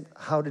suggesting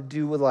how to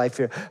do with life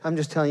here. I'm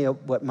just telling you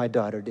what my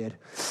daughter did.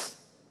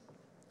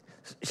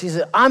 She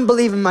said, I'm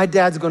believing my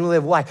dad's going to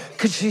live. Why?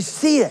 Because she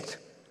see it.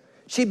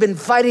 She'd been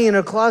fighting in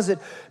her closet,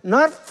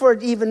 not for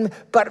even,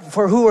 but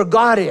for who her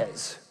God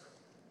is.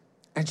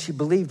 And she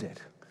believed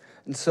it.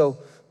 And so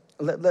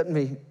let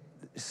me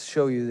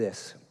show you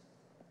this.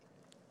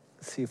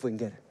 Let's see if we can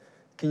get it.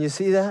 Can you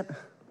see that?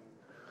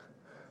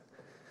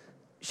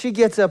 She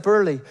gets up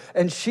early,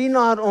 and she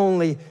not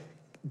only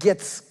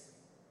gets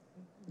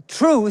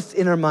truth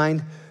in her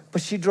mind,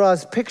 but she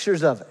draws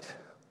pictures of it.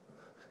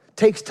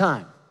 Takes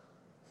time.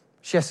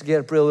 She has to get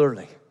up real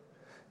early.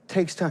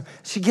 Takes time.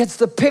 She gets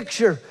the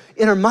picture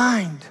in her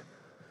mind.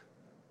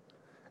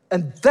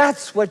 And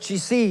that's what she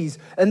sees,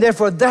 and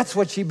therefore that's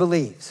what she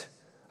believes.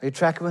 Are you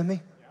tracking with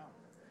me?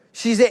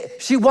 Yeah.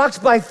 She walks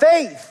by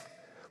faith.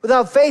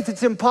 Without faith,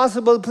 it's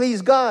impossible to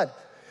please God.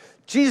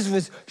 Jesus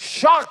was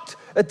shocked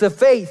at the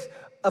faith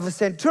of a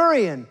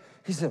centurion.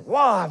 He said,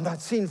 wow, I've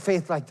not seen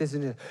faith like this.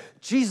 And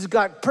Jesus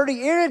got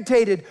pretty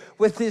irritated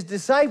with his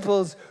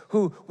disciples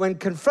who, when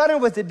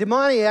confronted with a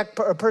demoniac,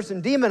 a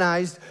person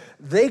demonized,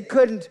 they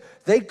couldn't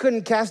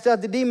cast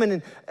out the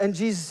demon. And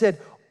Jesus said,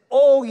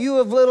 oh, you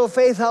of little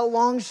faith, how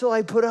long shall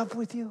I put up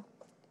with you?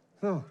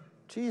 Oh,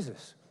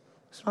 Jesus,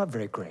 it's not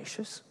very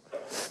gracious.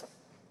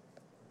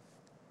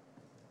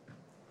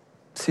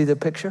 See the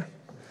picture?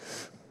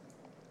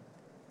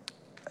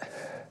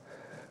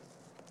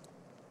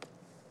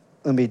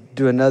 Let me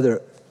do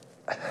another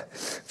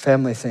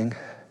family thing.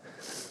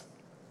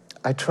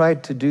 I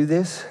tried to do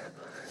this.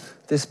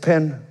 This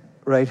pen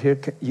right here,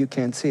 you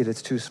can't see it,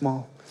 it's too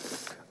small.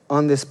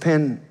 On this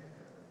pen,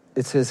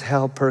 it says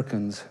Hal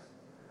Perkins,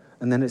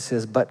 and then it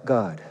says, but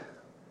God.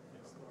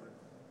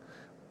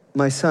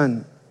 My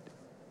son,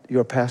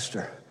 your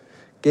pastor,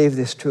 gave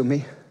this to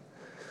me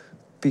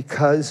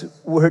because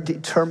we're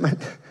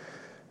determined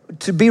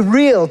to be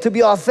real, to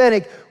be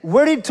authentic.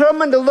 We're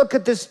determined to look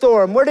at the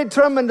storm. We're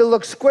determined to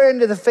look square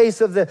into the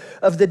face of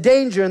the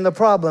danger and the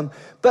problem,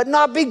 but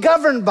not be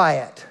governed by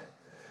it.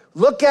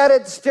 Look at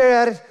it, stare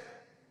at it,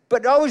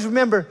 but always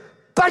remember,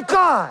 but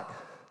God.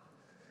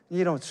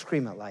 You don't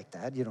scream it like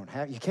that. You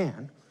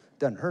can. It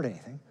doesn't hurt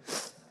anything.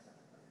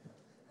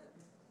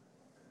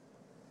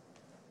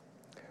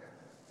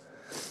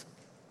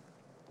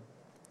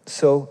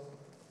 So,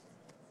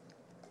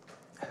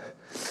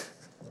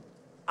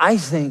 I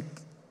think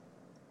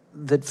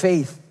that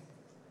faith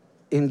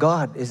in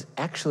God is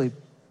actually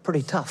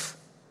pretty tough,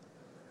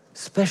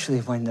 especially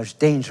when there's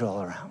danger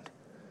all around.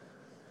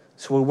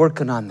 So we're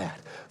working on that.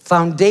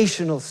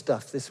 Foundational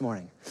stuff this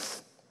morning.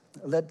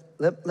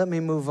 Let me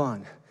move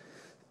on.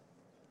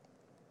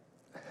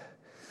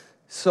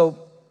 So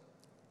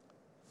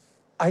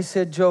I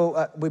said,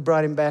 Joe, we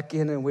brought him back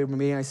in and we were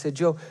meeting. I said,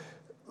 Joe,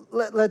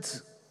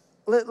 let's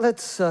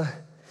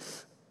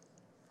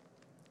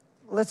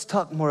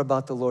talk more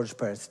about the Lord's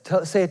Prayer.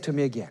 Say it to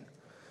me again.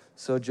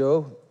 So,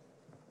 Joe,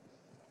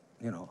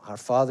 our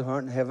Father who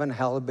art in heaven,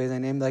 hallowed be thy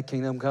name, thy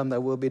kingdom come, thy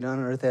will be done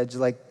on earth as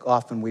like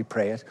often we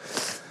pray it.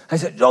 I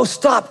said, "Oh,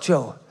 stop,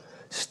 Joe.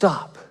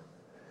 Stop.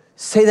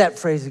 Say that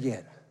phrase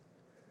again.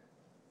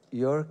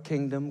 Your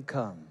kingdom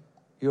come,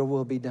 your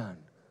will be done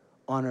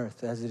on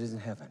earth as it is in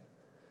heaven."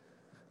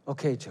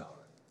 Okay, Joe.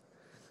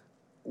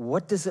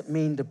 What does it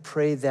mean to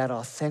pray that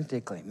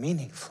authentically,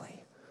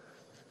 meaningfully?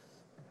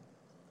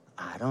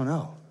 I don't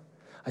know.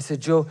 I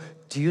said, "Joe,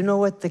 do you know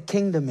what the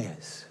kingdom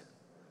is?"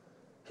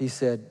 He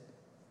said,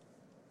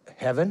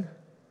 "Heaven?"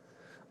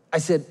 I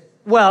said,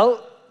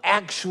 "Well,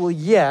 actually,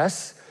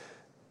 yes,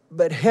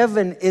 but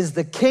heaven is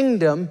the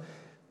kingdom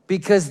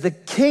because the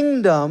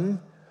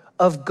kingdom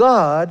of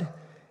God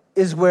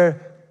is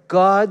where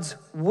God's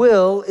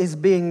will is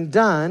being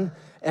done,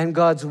 and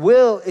God's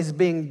will is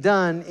being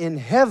done in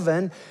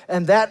heaven,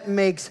 and that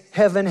makes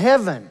heaven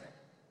heaven."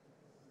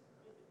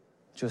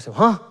 Joe said,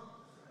 "Huh?"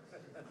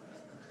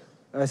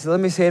 I said, "Let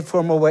me say it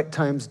 4 more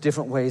times,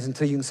 different ways,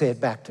 until you can say it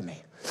back to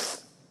me."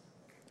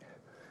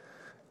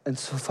 And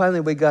so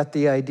finally we got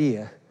the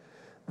idea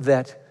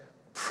that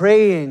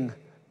praying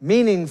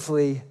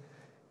meaningfully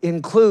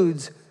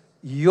includes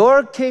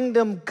your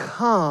kingdom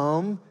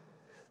come,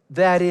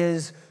 that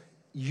is,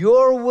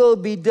 your will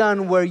be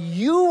done where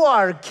you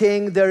are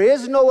king, there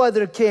is no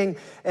other king,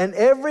 and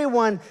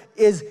everyone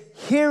is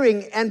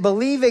hearing and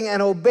believing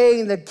and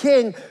obeying the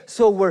king,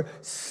 so we're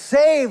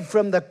saved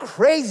from the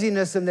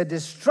craziness and the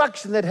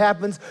destruction that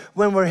happens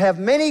when we have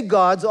many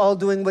gods all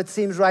doing what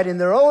seems right in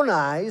their own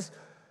eyes.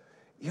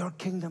 Your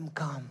kingdom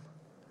come,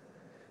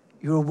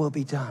 your will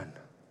be done.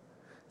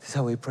 This is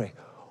how we pray.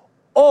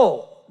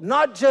 Oh,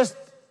 not just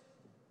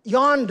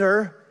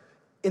yonder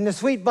in the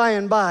sweet by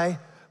and by,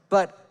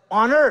 but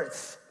on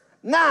earth,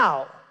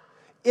 now,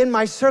 in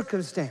my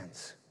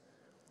circumstance.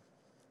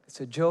 I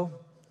said, "Joe,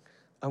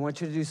 I want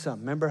you to do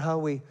something. Remember how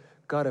we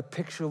got a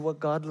picture of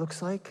what God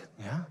looks like?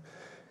 Yeah?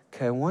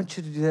 Okay, I want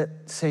you to do that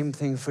same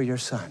thing for your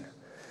son.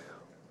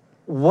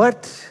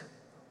 What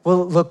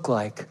will it look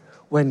like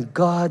when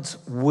God's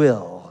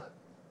will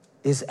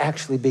is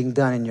actually being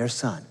done in your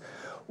son?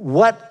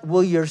 What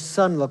will your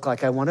son look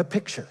like? I want a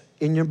picture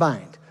in your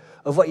mind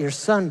of what your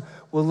son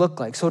will look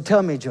like. So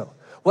tell me, Joe,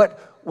 what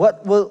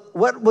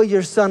will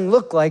your son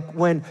look like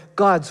when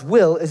God's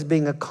will is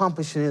being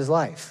accomplished in his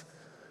life?"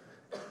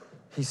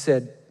 He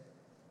said,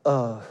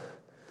 "He'll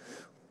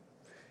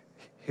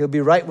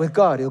be right with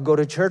God. He'll go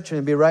to church and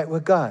he'll be right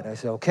with God." I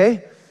said,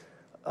 "Okay,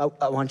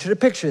 I want you to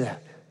picture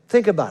that.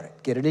 Think about it.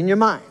 Get it in your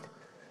mind.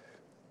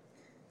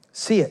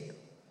 See it.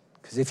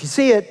 Because if you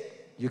see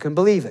it, you can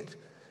believe it.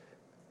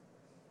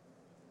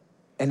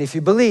 And if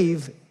you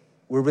believe,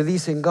 we're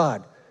releasing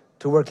God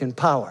to work in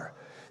power."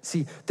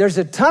 See, there's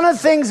a ton of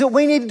things that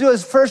we need to do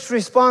as first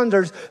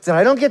responders that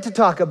I don't get to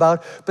talk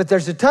about, but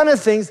there's a ton of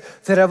things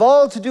that have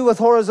all to do with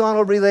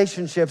horizontal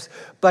relationships,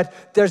 but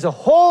there's a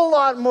whole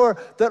lot more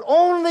that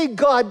only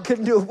God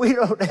can do. We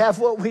don't have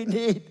what we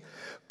need.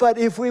 But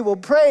if we will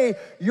pray,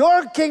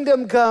 "Your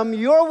kingdom come,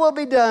 your will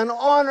be done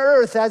on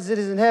earth as it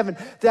is in heaven,"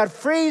 that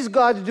frees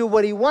God to do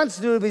what he wants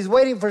to do. He's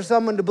waiting for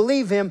someone to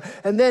believe him,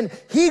 and then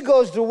he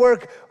goes to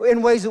work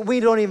in ways that we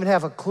don't even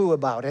have a clue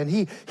about, and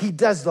he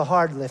does the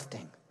hard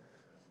lifting.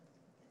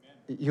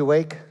 You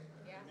awake?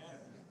 Yeah.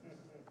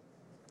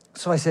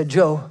 So I said,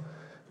 Joe,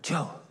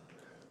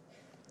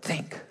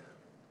 think.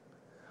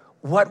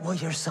 What will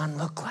your son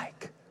look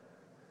like?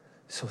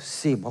 So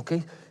see him,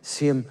 okay?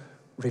 See him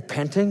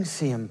repenting,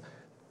 see him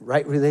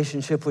right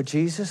relationship with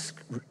Jesus,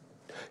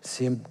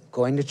 see him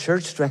going to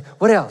church.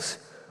 What else?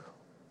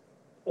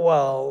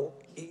 Well,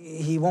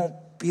 he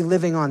won't be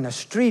living on the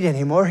street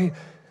anymore.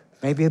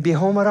 Maybe he'll be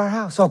home at our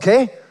house.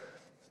 Okay.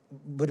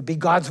 Would it be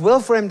God's will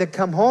for him to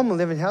come home and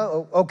live in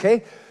hell?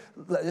 Okay.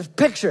 Just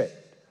picture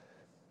it.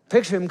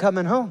 Picture him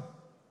coming home,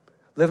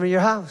 living in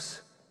your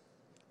house.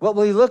 What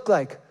will he look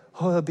like?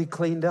 Oh, he'll be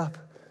cleaned up.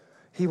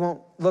 He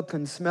won't look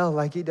and smell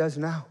like he does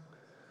now.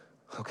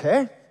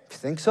 Okay, if you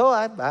think so,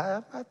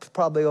 that's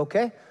probably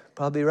okay.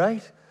 Probably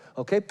right.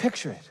 Okay,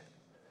 picture it.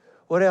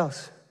 What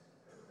else?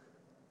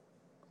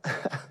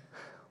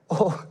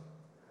 Oh,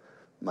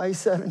 my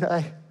son and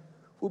I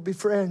will be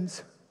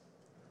friends.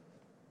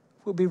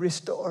 We'll be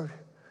restored.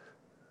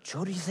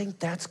 Joe, do you think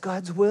that's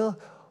God's will?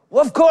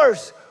 Well, of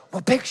course.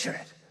 Well, picture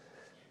it.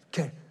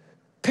 Okay,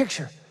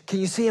 picture. Can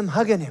you see him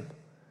hugging him?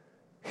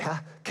 Yeah.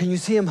 Can you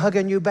see him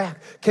hugging you back?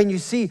 Can you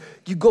see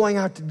you going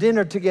out to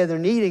dinner together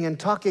and eating and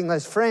talking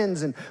as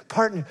friends and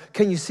partners?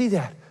 Can you see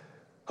that?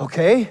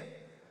 Okay.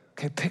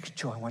 Okay, picture,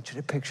 Joe, I want you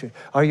to picture it.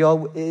 Are you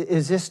all,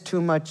 is this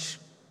too much?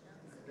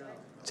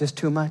 Is this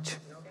too much?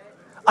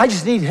 I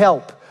just need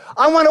help.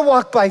 I want to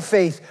walk by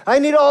faith. I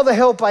need all the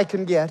help I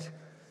can get.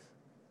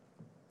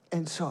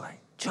 And so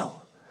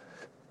Joe,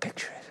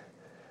 picture it.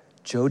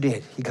 Joe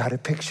did. He got a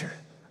picture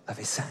of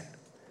his son.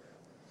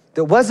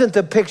 That wasn't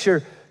the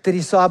picture that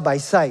he saw by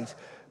sight,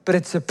 but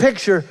it's a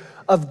picture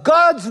of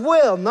God's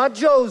will, not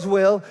Joe's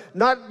will,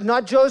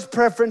 not Joe's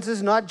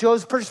preferences, not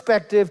Joe's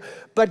perspective,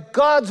 but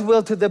God's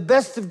will to the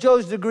best of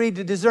Joe's degree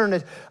to discern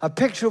it. A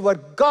picture of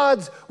what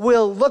God's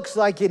will looks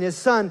like in his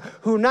son,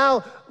 who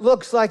now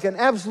looks like an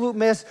absolute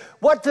mess.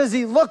 What does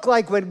he look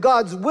like when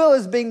God's will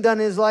is being done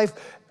in his life?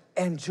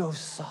 And Joe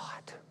saw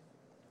it,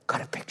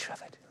 got a picture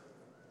of it.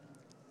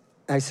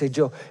 I say,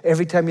 Joe,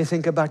 every time you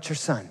think about your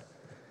son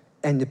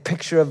and the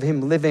picture of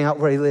him living out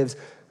where he lives,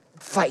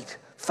 fight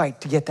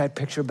to get that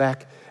picture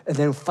back, and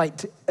then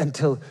fight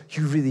until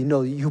you really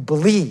know, you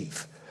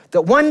believe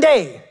that one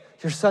day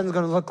your son's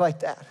going to look like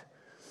that.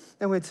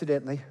 Now,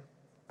 incidentally,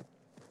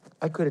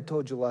 I could have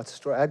told you lots of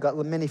stories. I got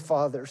many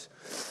fathers.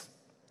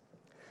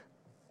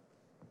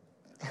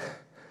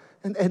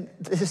 And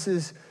this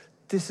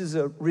is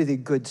a really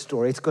good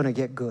story. It's going to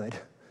get good.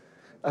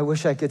 I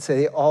wish I could say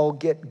they all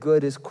get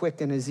good as quick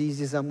and as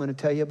easy as I'm going to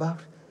tell you about.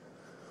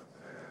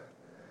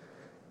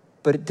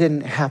 But it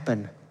didn't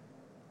happen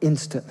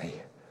instantly.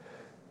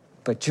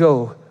 But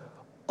Joe,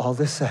 all of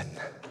a sudden,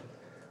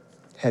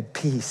 had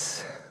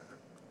peace,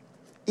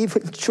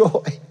 even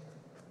joy.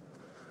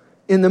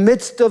 In the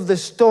midst of the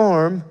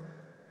storm,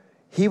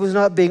 he was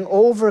not being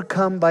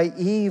overcome by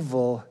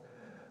evil,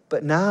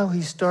 but now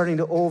he's starting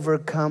to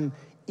overcome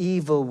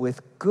evil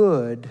with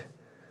good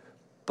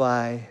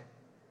by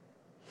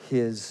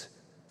his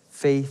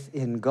faith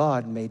in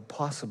God made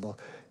possible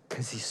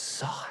because he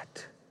saw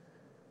it.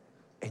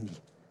 And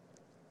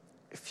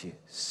if you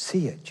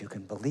see it, you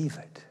can believe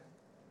it.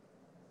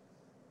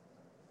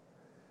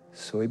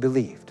 So he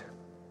believed,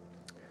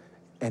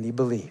 and he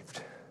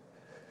believed,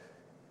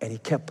 and he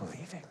kept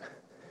believing.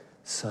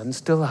 Sun's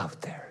still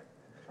out there.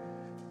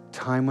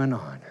 Time went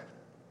on.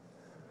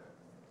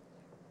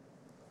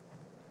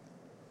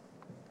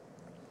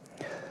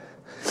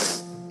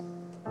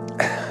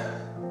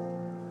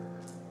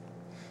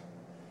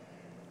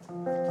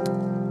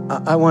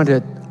 I want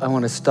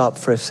to stop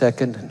for a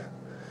second and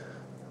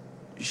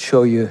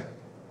show you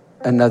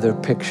another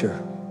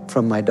picture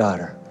from my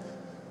daughter.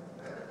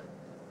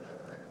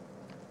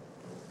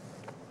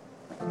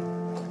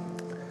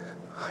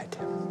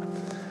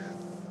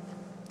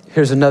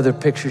 Here's another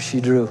picture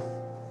she drew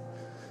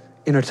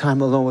in her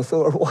time alone with the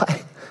Lord.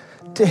 Why?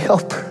 To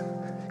help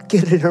her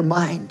get it in her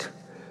mind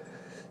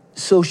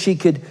so she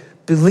could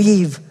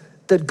believe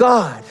that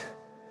God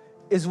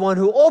is one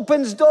who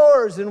opens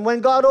doors, and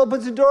when God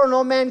opens a door,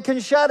 no man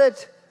can shut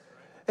it.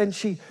 And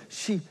she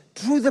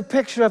drew the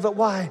picture of it.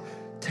 Why?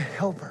 To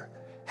help her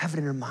have it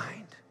in her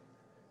mind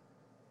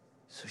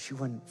so she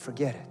wouldn't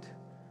forget it.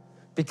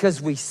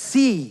 Because we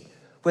see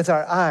with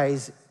our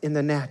eyes in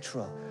the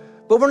natural.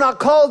 But we're not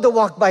called to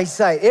walk by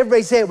sight.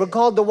 Everybody say it. We're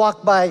called to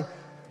walk by.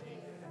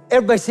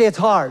 Everybody say it's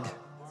hard.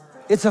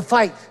 It's a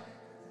fight.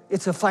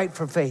 It's a fight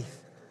for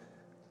faith.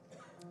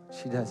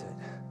 She does it.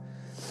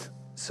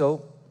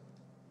 So,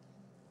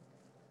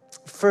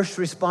 first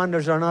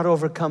responders are not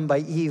overcome by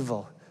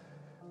evil,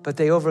 but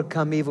they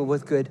overcome evil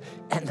with good.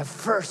 And the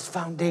first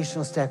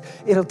foundational step,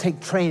 it'll take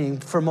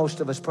training for most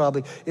of us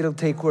probably. It'll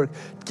take work.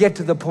 Get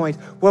to the point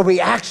where we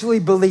actually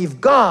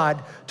believe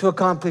God to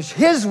accomplish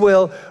his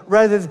will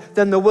rather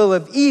than the will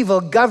of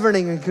evil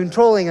governing and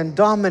controlling and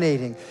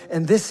dominating.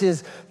 And this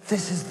is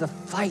the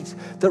fight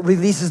that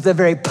releases the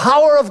very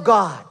power of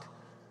God.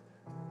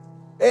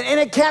 And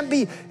it can't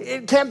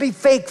be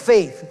fake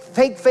faith.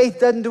 Fake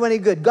faith doesn't do any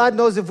good. God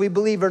knows if we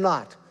believe or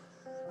not.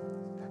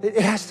 It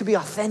has to be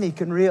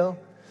authentic and real.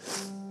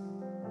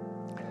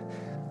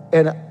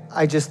 And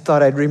I just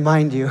thought I'd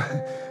remind you,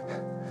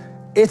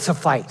 it's a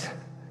fight,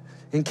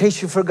 in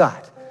case you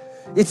forgot.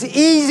 It's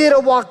easy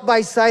to walk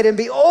by sight and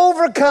be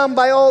overcome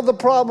by all the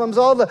problems,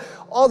 all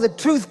the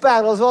truth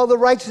battles, all the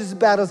righteousness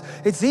battles.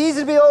 It's easy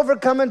to be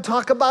overcome and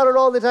talk about it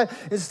all the time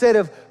instead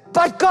of,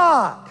 but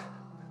God.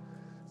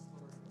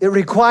 It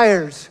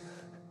requires,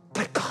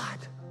 but God.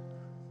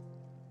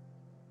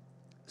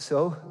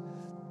 So,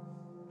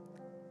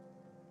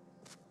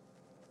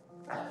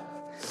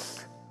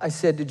 I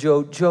said to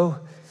Joe,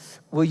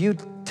 will you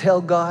tell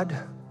God,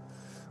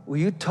 will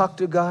you talk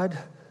to God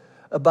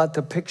about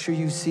the picture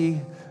you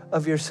see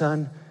of your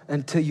son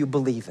until you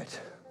believe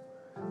it?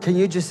 Can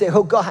you just say,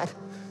 oh God,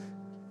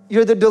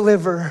 you're the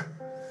deliverer.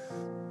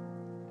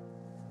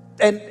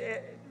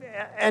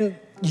 And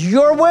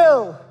your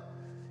will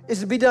is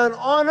to be done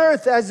on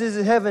earth as is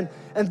in heaven.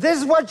 And this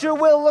is what your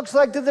will looks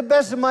like to the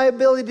best of my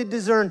ability to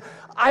discern.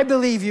 I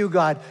believe you,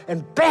 God.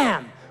 And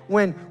bam,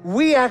 when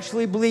we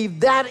actually believe,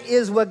 that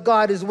is what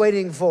God is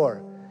waiting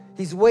for.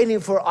 He's waiting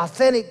for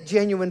authentic,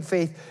 genuine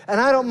faith. And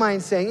I don't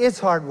mind saying it's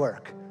hard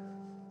work.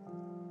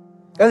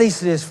 At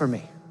least it is for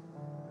me.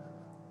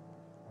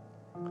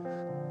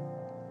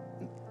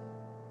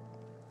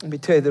 Let me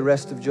tell you the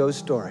rest of Joe's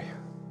story.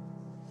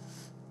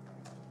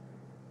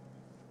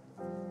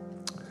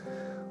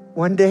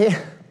 One day,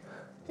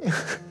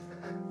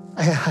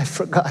 I've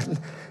forgotten.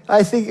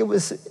 I think it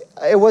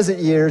wasn't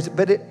years,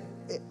 but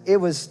it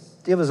was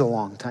a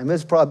long time.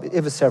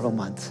 It was several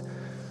months.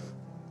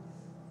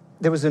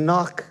 There was a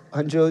knock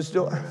on Joe's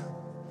door.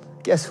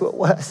 Guess who it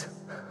was?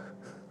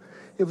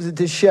 It was a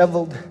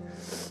disheveled,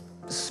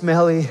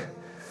 smelly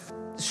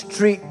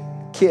street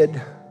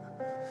kid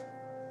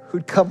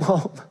who'd come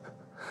home.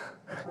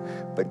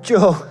 But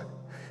Joe,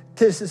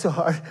 this is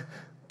hard,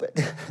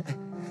 but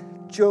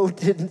Joe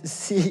didn't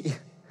see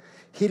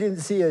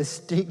a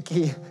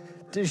stinky,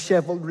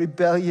 disheveled,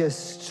 rebellious,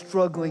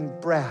 struggling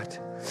brat.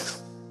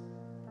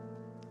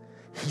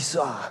 He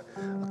saw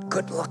a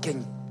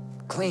good-looking,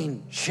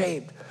 clean,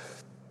 shaved,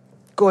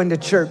 going to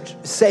church,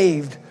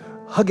 saved,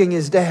 hugging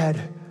his dad.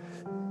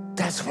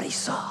 That's what he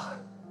saw.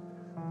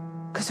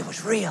 Because it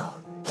was real.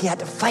 He had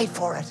to fight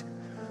for it.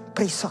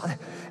 But he saw it.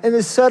 And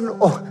the son,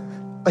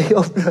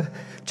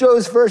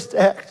 Joe's first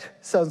act,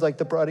 sounds like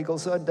the prodigal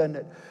son, doesn't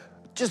it?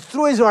 Just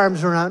threw his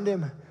arms around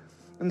him.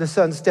 And the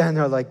son's standing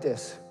there like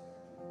this,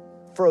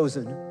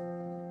 frozen.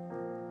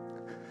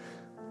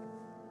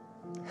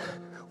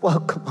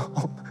 Welcome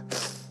home.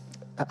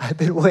 I've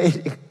been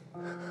waiting.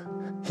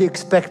 He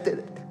expected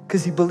it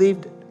because he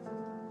believed it.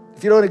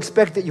 If you don't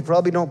expect it, you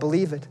probably don't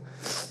believe it.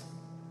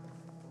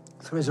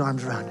 Threw his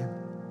arms around him.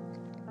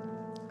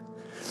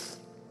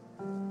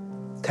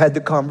 Had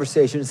the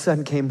conversation. His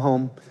son came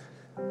home.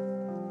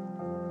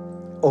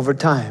 Over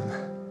time,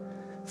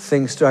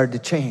 things started to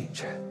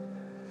change.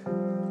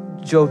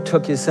 Joe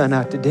took his son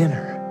out to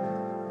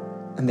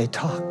dinner, and they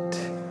talked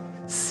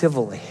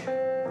civilly,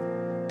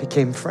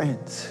 became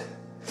friends.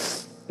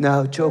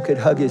 Now Joe could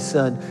hug his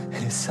son, and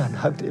his son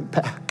hugged him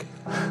back.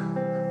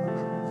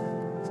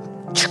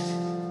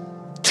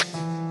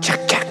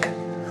 Check.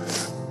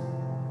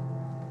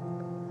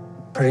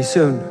 Pretty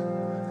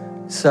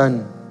soon,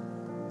 son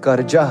got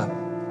a job,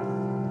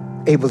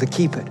 able to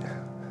keep it,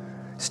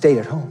 stayed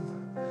at home.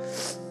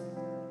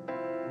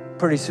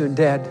 Pretty soon,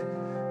 Dad,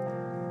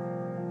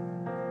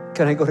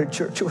 can I go to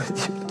church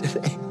with you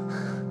today?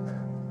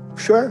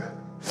 Sure.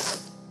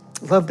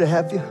 Love to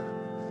have you.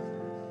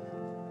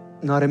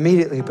 Not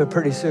immediately, but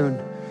pretty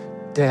soon,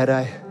 Dad,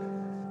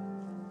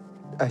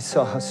 I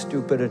saw how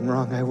stupid and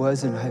wrong I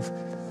was, and I've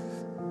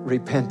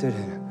repented,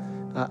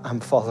 and I'm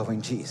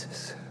following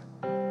Jesus.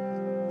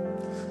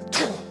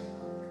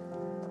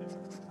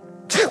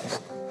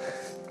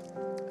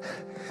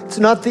 It's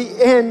not the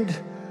end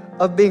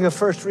of being a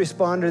first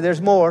responder.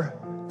 There's more.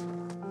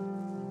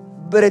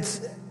 But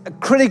it's a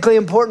critically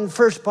important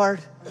first part.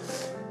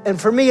 And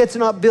for me, it's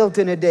not built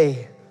in a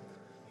day.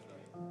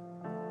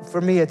 For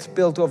me, it's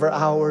built over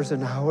hours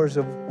and hours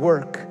of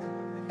work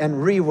and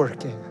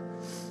reworking.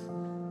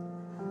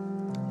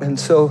 And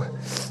so,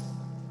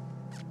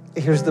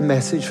 here's the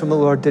message from the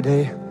Lord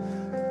today.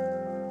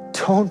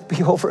 Don't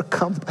be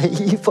overcome by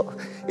evil.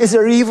 Is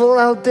there evil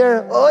out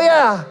there? Oh,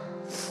 yeah.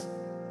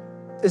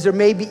 Is there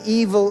maybe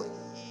evil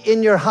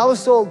in your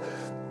household?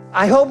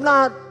 I hope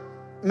not.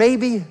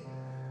 Maybe.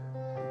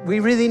 We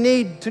really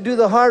need to do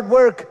the hard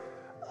work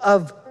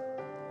of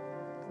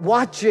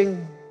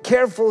watching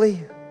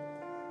carefully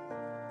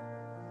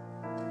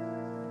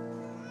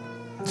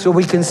so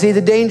we can see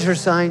the danger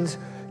signs.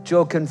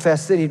 Joe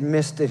confessed that he'd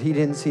missed it. He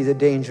didn't see the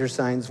danger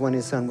signs when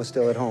his son was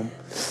still at home.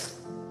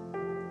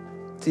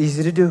 It's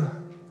easy to do.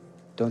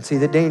 Don't see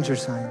the danger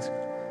signs.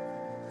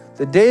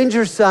 The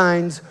danger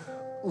signs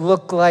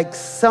look like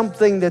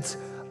something that's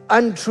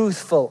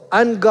untruthful,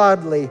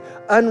 ungodly,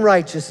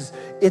 unrighteous.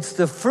 It's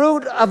the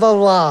fruit of a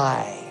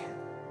lie,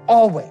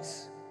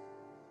 always.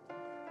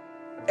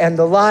 And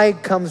the lie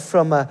comes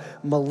from a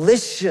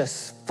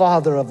malicious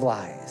father of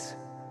lies.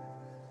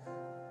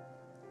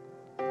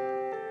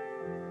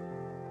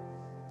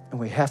 And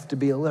we have to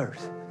be alert.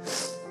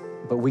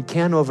 But we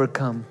can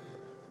overcome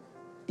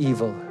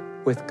evil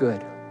with good.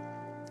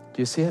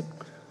 Do you see it?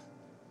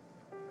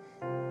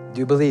 Do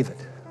you believe it?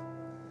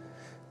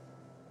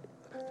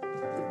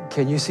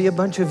 Can you see a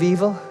bunch of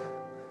evil?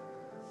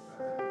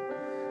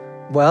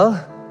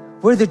 Well,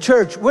 we're the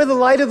church. We're the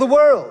light of the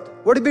world.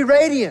 We're to be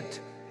radiant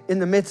in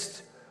the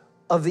midst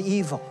of the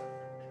evil.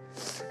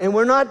 And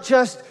we're not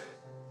just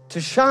to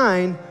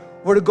shine,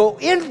 we're to go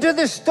into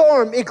the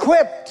storm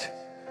equipped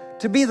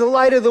to be the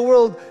light of the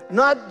world,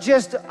 not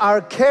just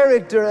our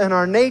character and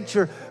our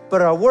nature,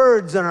 but our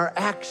words and our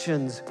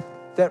actions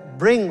that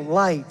bring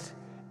light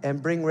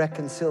and bring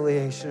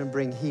reconciliation and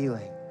bring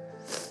healing.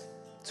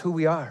 It's who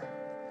we are.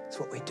 It's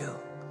what we do.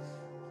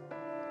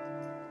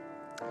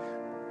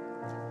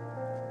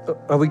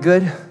 Are we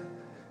good?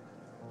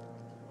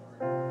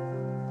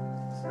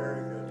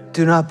 Very good.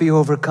 Do not be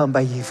overcome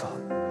by evil.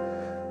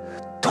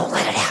 Don't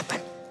let it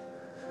happen.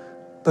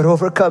 But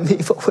overcome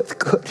evil with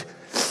good.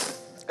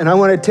 And I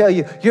want to tell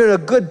you, you're in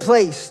a good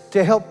place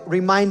to help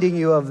reminding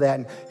you of that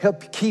and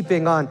help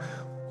keeping on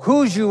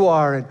whose you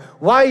are and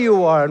why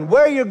you are and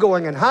where you're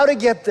going and how to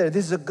get there.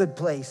 This is a good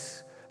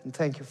place. And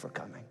thank you for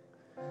coming.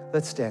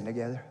 Let's stand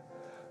together.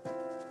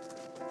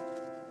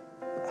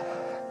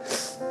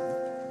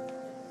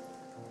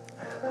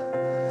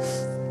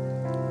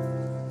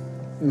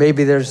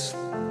 Maybe there's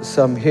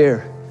some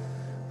here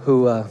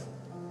who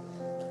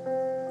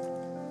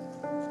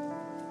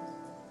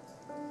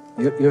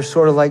you're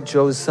sort of like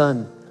Joe's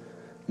son.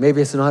 Maybe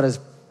it's not as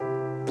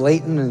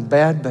blatant and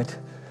bad,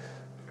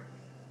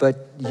 but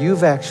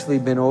you've actually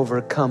been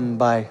overcome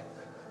by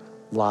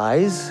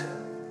lies,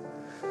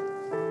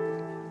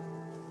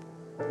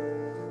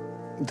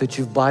 that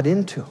you've bought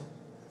into.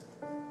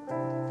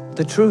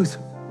 The truth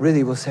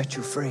really will set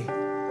you free.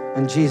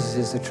 And Jesus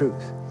is the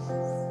truth.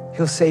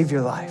 He'll save your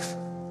life.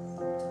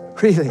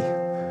 Really.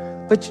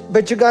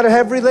 But you got to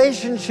have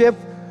relationship,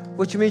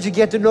 which means you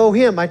get to know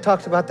him. I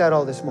talked about that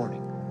all this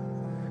morning.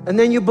 And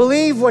then you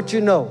believe what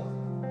you know.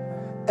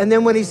 And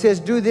then when he says,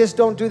 do this,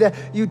 don't do that,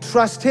 you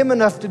trust him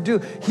enough to do.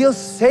 He'll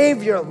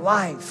save your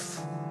life.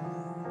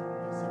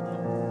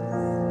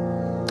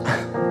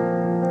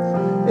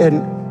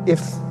 And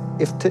if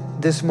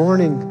this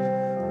morning,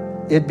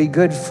 it'd be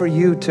good for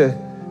you to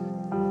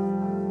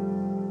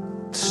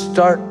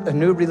start a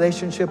new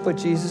relationship with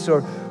Jesus,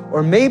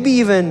 or maybe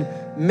even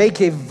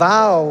make a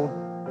vow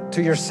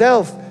to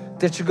yourself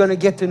that you're going to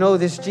get to know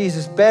this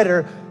Jesus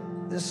better,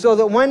 so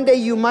that one day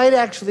you might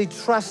actually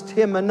trust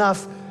him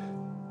enough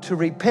to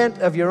repent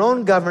of your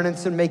own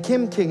governance and make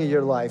him king of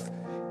your life.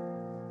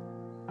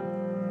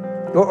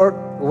 Or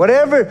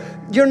whatever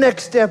your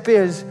next step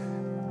is,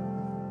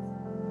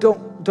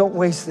 don't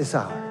waste this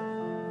hour.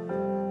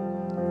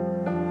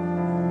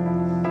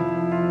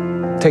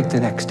 Take the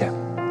next step.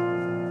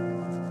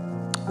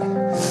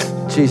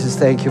 Jesus,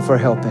 thank you for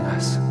helping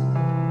us.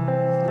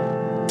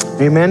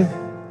 Amen.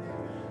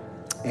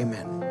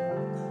 Amen.